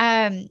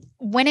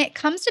 When it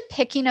comes to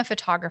picking a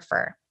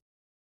photographer,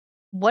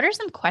 what are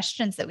some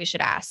questions that we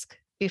should ask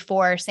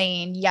before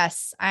saying,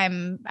 yes,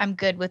 I'm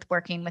good with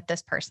working with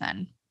this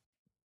person?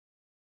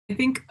 I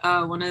think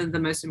one of the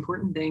most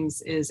important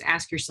things is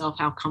ask yourself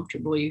how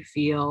comfortable you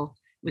feel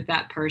with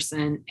that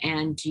person.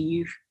 And do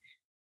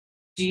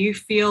you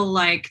feel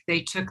like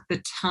they took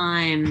the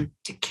time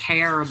to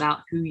care about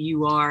who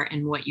you are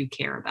and what you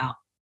care about?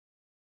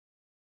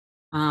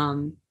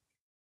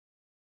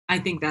 I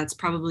think that's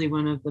probably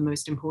one of the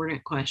most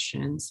important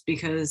questions,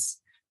 because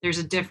there's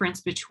a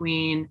difference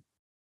between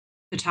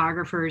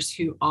photographers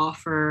who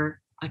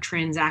offer a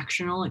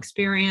transactional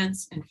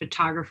experience and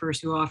photographers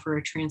who offer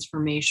a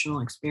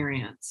transformational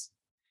experience.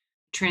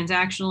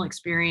 Transactional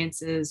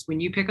experience is when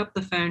you pick up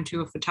the phone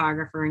to a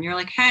photographer and you're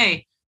like,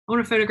 hey, I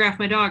want to photograph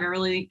my dog. I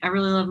really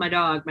love my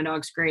dog. My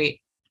dog's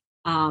great.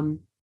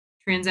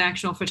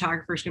 Transactional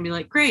photographers can be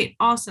like, great,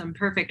 awesome,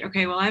 perfect.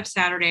 Okay, well, I have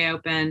Saturday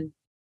open.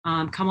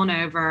 Come on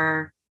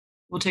over.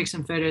 We'll take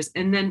some photos.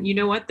 And then you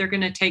know what? They're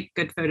going to take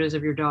good photos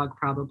of your dog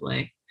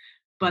probably.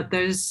 But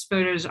those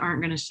photos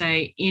aren't going to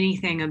say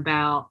anything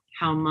about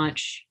how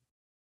much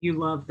you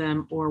love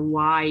them or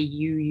why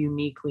you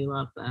uniquely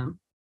love them.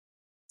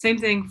 Same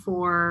thing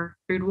for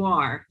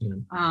boudoir.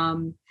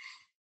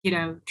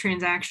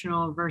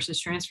 Transactional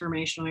versus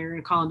transformational. You're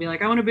going to call and be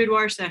like, I want a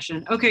boudoir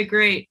session. Okay,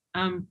 great.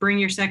 Bring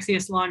your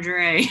sexiest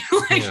lingerie.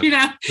 This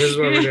is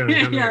what we're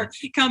doing.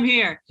 Come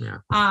here.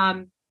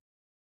 Yeah.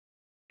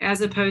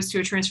 As opposed to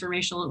a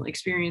transformational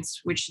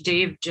experience, which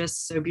Dave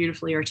just so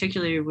beautifully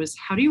articulated, was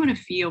how do you want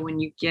to feel when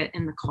you get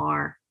in the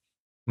car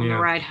on the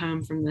ride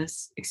home from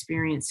this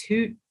experience?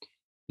 Who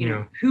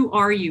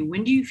are you?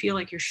 When do you feel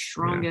like your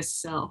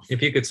strongest self?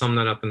 If you could sum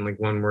that up in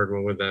like one word,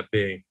 what would that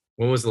be?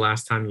 What was the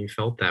last time you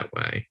felt that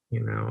way?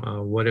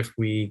 What if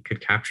we could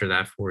capture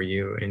that for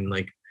you and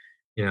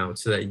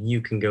so that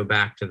you can go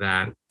back to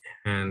that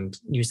and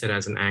use it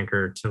as an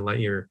anchor to let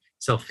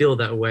yourself feel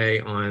that way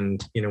on,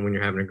 when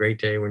you're having a great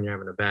day, when you're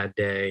having a bad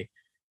day,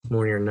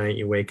 morning or night,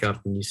 you wake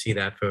up and you see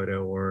that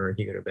photo, or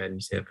you go to bed and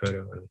you see that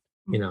photo, and,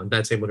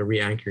 that's able to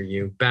re-anchor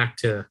you back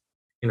to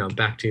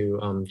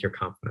your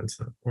confidence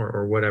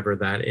or whatever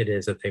that it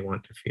is that they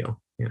want to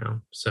feel,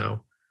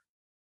 so.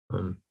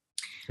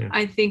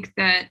 I think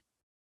that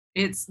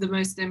it's the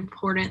most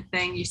important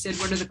thing. You said,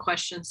 what are the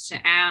questions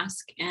to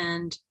ask?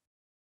 And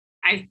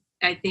I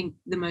think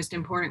the most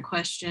important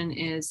question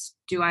is,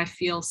 do I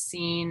feel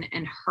seen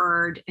and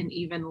heard and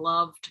even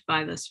loved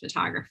by this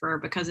photographer?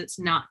 Because it's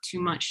not too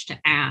much to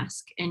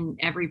ask, and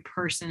every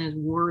person is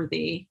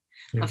worthy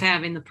of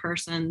having the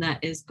person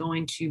that is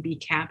going to be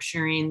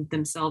capturing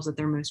themselves at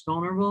their most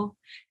vulnerable,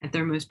 at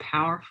their most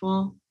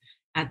powerful,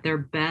 at their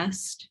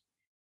best.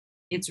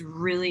 It's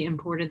really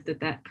important that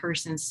that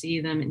person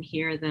see them and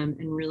hear them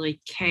and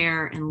really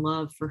care and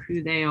love for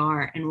who they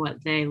are and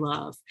what they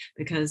love,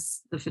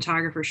 because the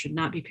photographer should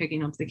not be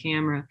picking up the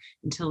camera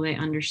until they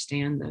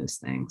understand those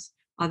things.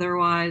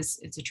 Otherwise,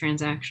 it's a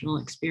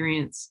transactional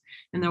experience,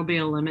 and there'll be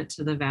a limit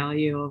to the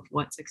value of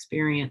what's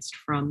experienced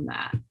from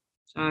that.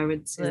 So I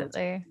would say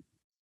Absolutely.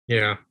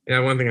 Yeah.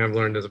 One thing I've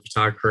learned as a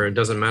photographer, it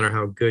doesn't matter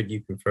how good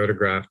you can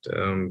photograph,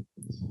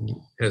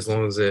 as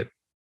long as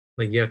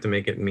you have to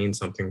make it mean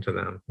something to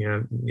them.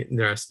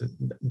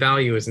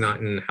 Value is not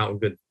in how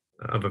good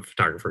of a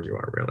photographer you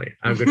are, really.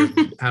 How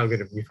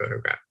good of you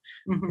photograph.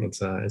 Mm-hmm.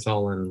 It's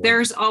all in.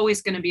 There's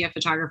always going to be a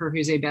photographer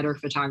who's a better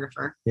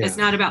photographer. Yeah. It's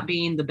not about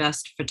being the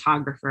best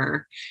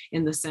photographer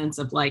in the sense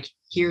of like,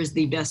 here's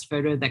the best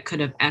photo that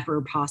could have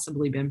ever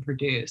possibly been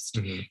produced.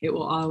 Mm-hmm. It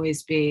will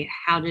always be,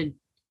 how did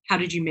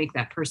you make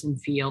that person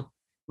feel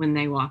when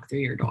they walk through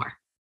your door?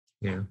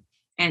 Yeah.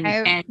 And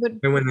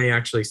when they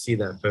actually see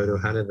that photo,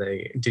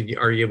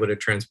 are you able to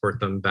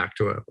transport them back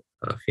to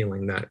a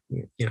feeling that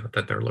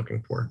that they're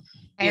looking for?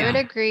 I would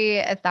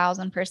agree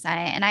 1,000%.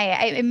 And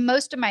I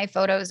most of my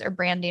photos are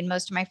branding.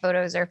 Most of my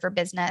photos are for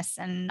business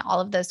and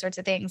all of those sorts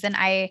of things. And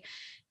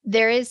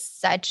there is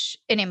such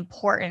an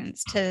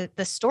importance to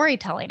the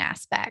storytelling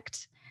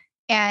aspect.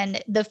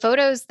 And the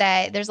photos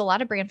there's a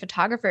lot of brand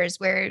photographers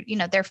where,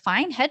 they're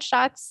fine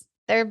headshots.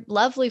 They're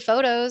lovely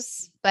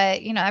photos,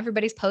 but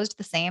everybody's posed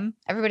the same.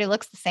 Everybody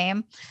looks the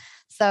same.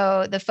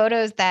 So the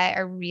photos that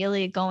are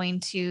really going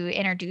to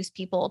introduce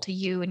people to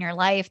you in your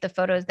life, the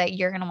photos that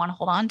you're going to want to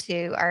hold on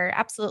to are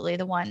absolutely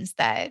the ones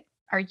that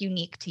are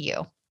unique to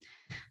you.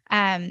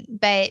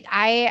 But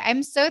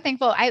I'm so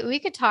thankful. We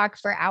could talk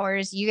for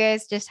hours. You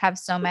guys just have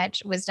so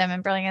much wisdom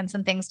and brilliance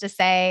and things to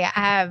say.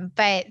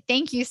 But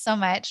thank you so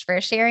much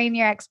for sharing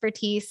your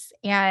expertise.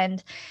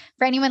 And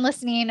for anyone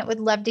listening, would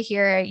love to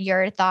hear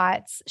your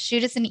thoughts.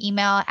 Shoot us an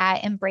email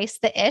at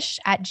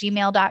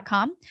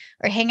embracetheish@gmail.com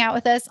or hang out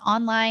with us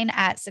online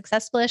at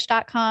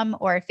successfulish.com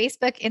or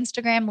Facebook,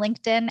 Instagram,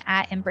 LinkedIn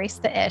at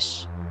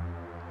embracetheish.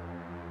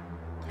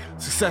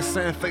 Success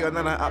and failure,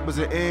 none on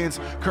opposite ends.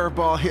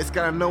 Curveball hits,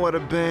 gotta know where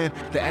to bend.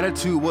 The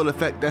attitude will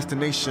affect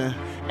destination.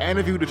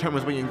 Interview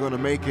determines when you're gonna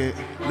make it.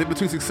 Live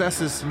between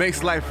successes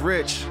makes life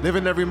rich. Live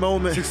in every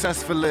moment,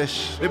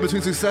 successful-ish. Live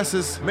between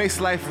successes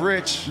makes life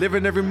rich. Live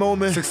in every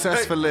moment,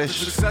 successful-ish.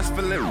 Hey,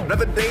 successful-ish.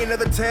 Another day,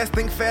 another task,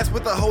 think fast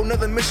with a whole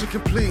nother mission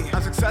complete.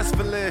 I'm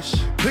successful-ish.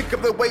 Pick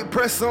up the weight,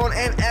 press on,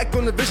 and act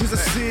on the visions I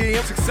see.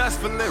 I'm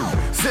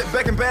successful-ish. Sit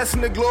back and bask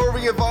in the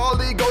glory of all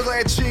the goals I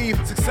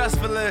achieve.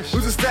 Successful-ish.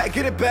 Lose a stack,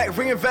 get it back.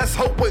 Reinvest,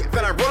 hope, wait,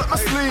 then I roll up my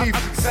sleeve.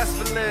 I'm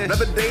successful-ish.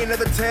 Another day,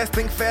 another task,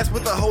 think fast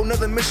with a whole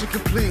nother mission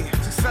complete.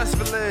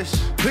 Successful-ish.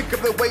 Pick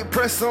up the weight,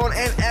 press on,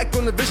 and act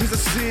on the visions I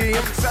see.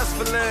 I'm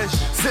successful-ish.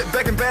 Sit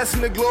back and bask in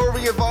the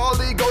glory of all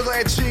the goals I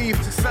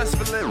achieve.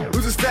 Successful-ish.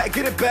 Lose a stack,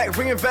 get it back,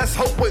 reinvest,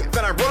 hope, wait,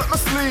 then I roll up my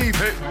sleeve.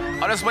 Hey.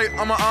 All this weight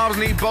on my arms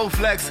need both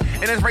flex.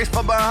 In this race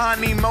far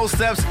behind, need most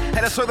steps.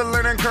 Had to sort the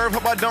learning curve,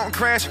 hope I don't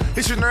crash.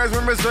 Hit your nerves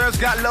when reserves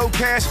got low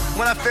cash.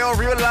 When I fail,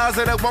 realize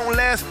that it won't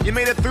last. You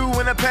made it through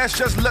in the past,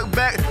 just look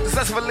back.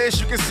 Successful-ish,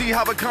 you can see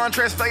how the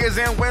contrast failures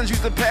and wins use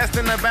the past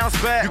and then bounce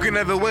back. You can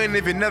never win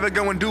if you never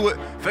go and do it.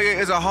 Failure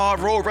is a hard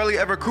road, rarely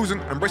ever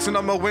cruising. Embracing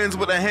all my wins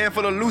with a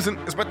handful of losing.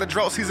 Expect the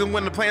drought season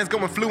when the plan's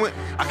going fluent.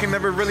 I can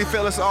never really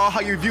fail, it's all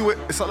how you view it.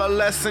 It's all a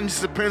lesson,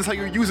 just depends how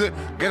you use it.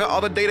 Gather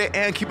all the data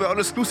and keep it all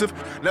exclusive.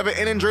 Never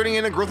ending journey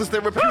and the growth is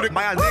therapeutic.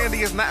 My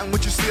identity is not in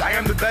what you see, I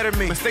am the better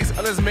me. Mistakes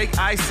others make,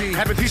 I see,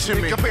 have been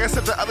teaching me. Compare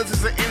yourself to others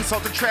is an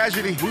insult to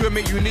tragedy. We were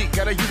made unique,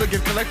 gotta use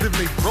again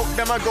collectively. Broke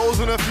down my goals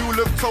and a few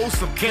look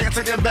toasome. Can't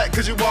take them back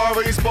cause you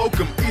already spoke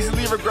them.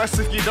 Easily regress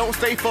if you don't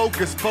stay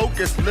focused.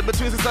 Focus, live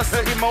between success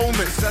every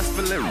moment.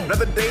 Successfully.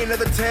 Another day,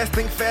 another task,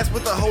 think fast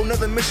with a whole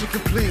nother mission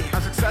complete.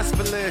 I'm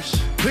successful-ish.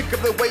 Pick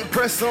up the weight,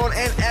 press on,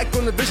 and act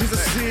on the visions I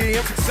see.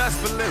 I'm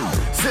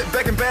successful-ish. Sit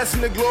back and bask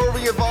in the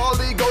glory of all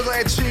the goals I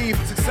achieve.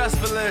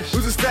 Successful-ish.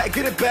 Lose a stack,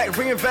 get it back,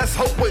 reinvest,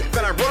 hope, wait,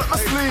 then I roll up my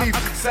sleeve.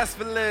 I'm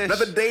successful-ish.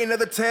 Another day,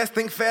 another task,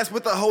 think fast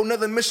with a whole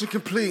nother mission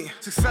complete.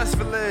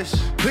 Successful-ish.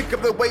 Pick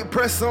up the weight,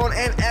 press on,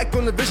 and act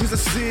on the visions I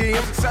see.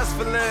 I'm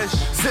successful-ish.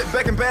 Sit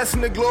back and bask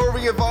in the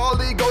glory of all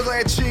the goals I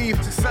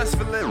achieve.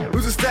 Successful-ish.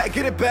 Lose a stack,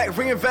 get it back,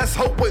 reinvest,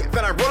 hope, wait,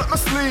 then I roll up my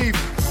sleeve.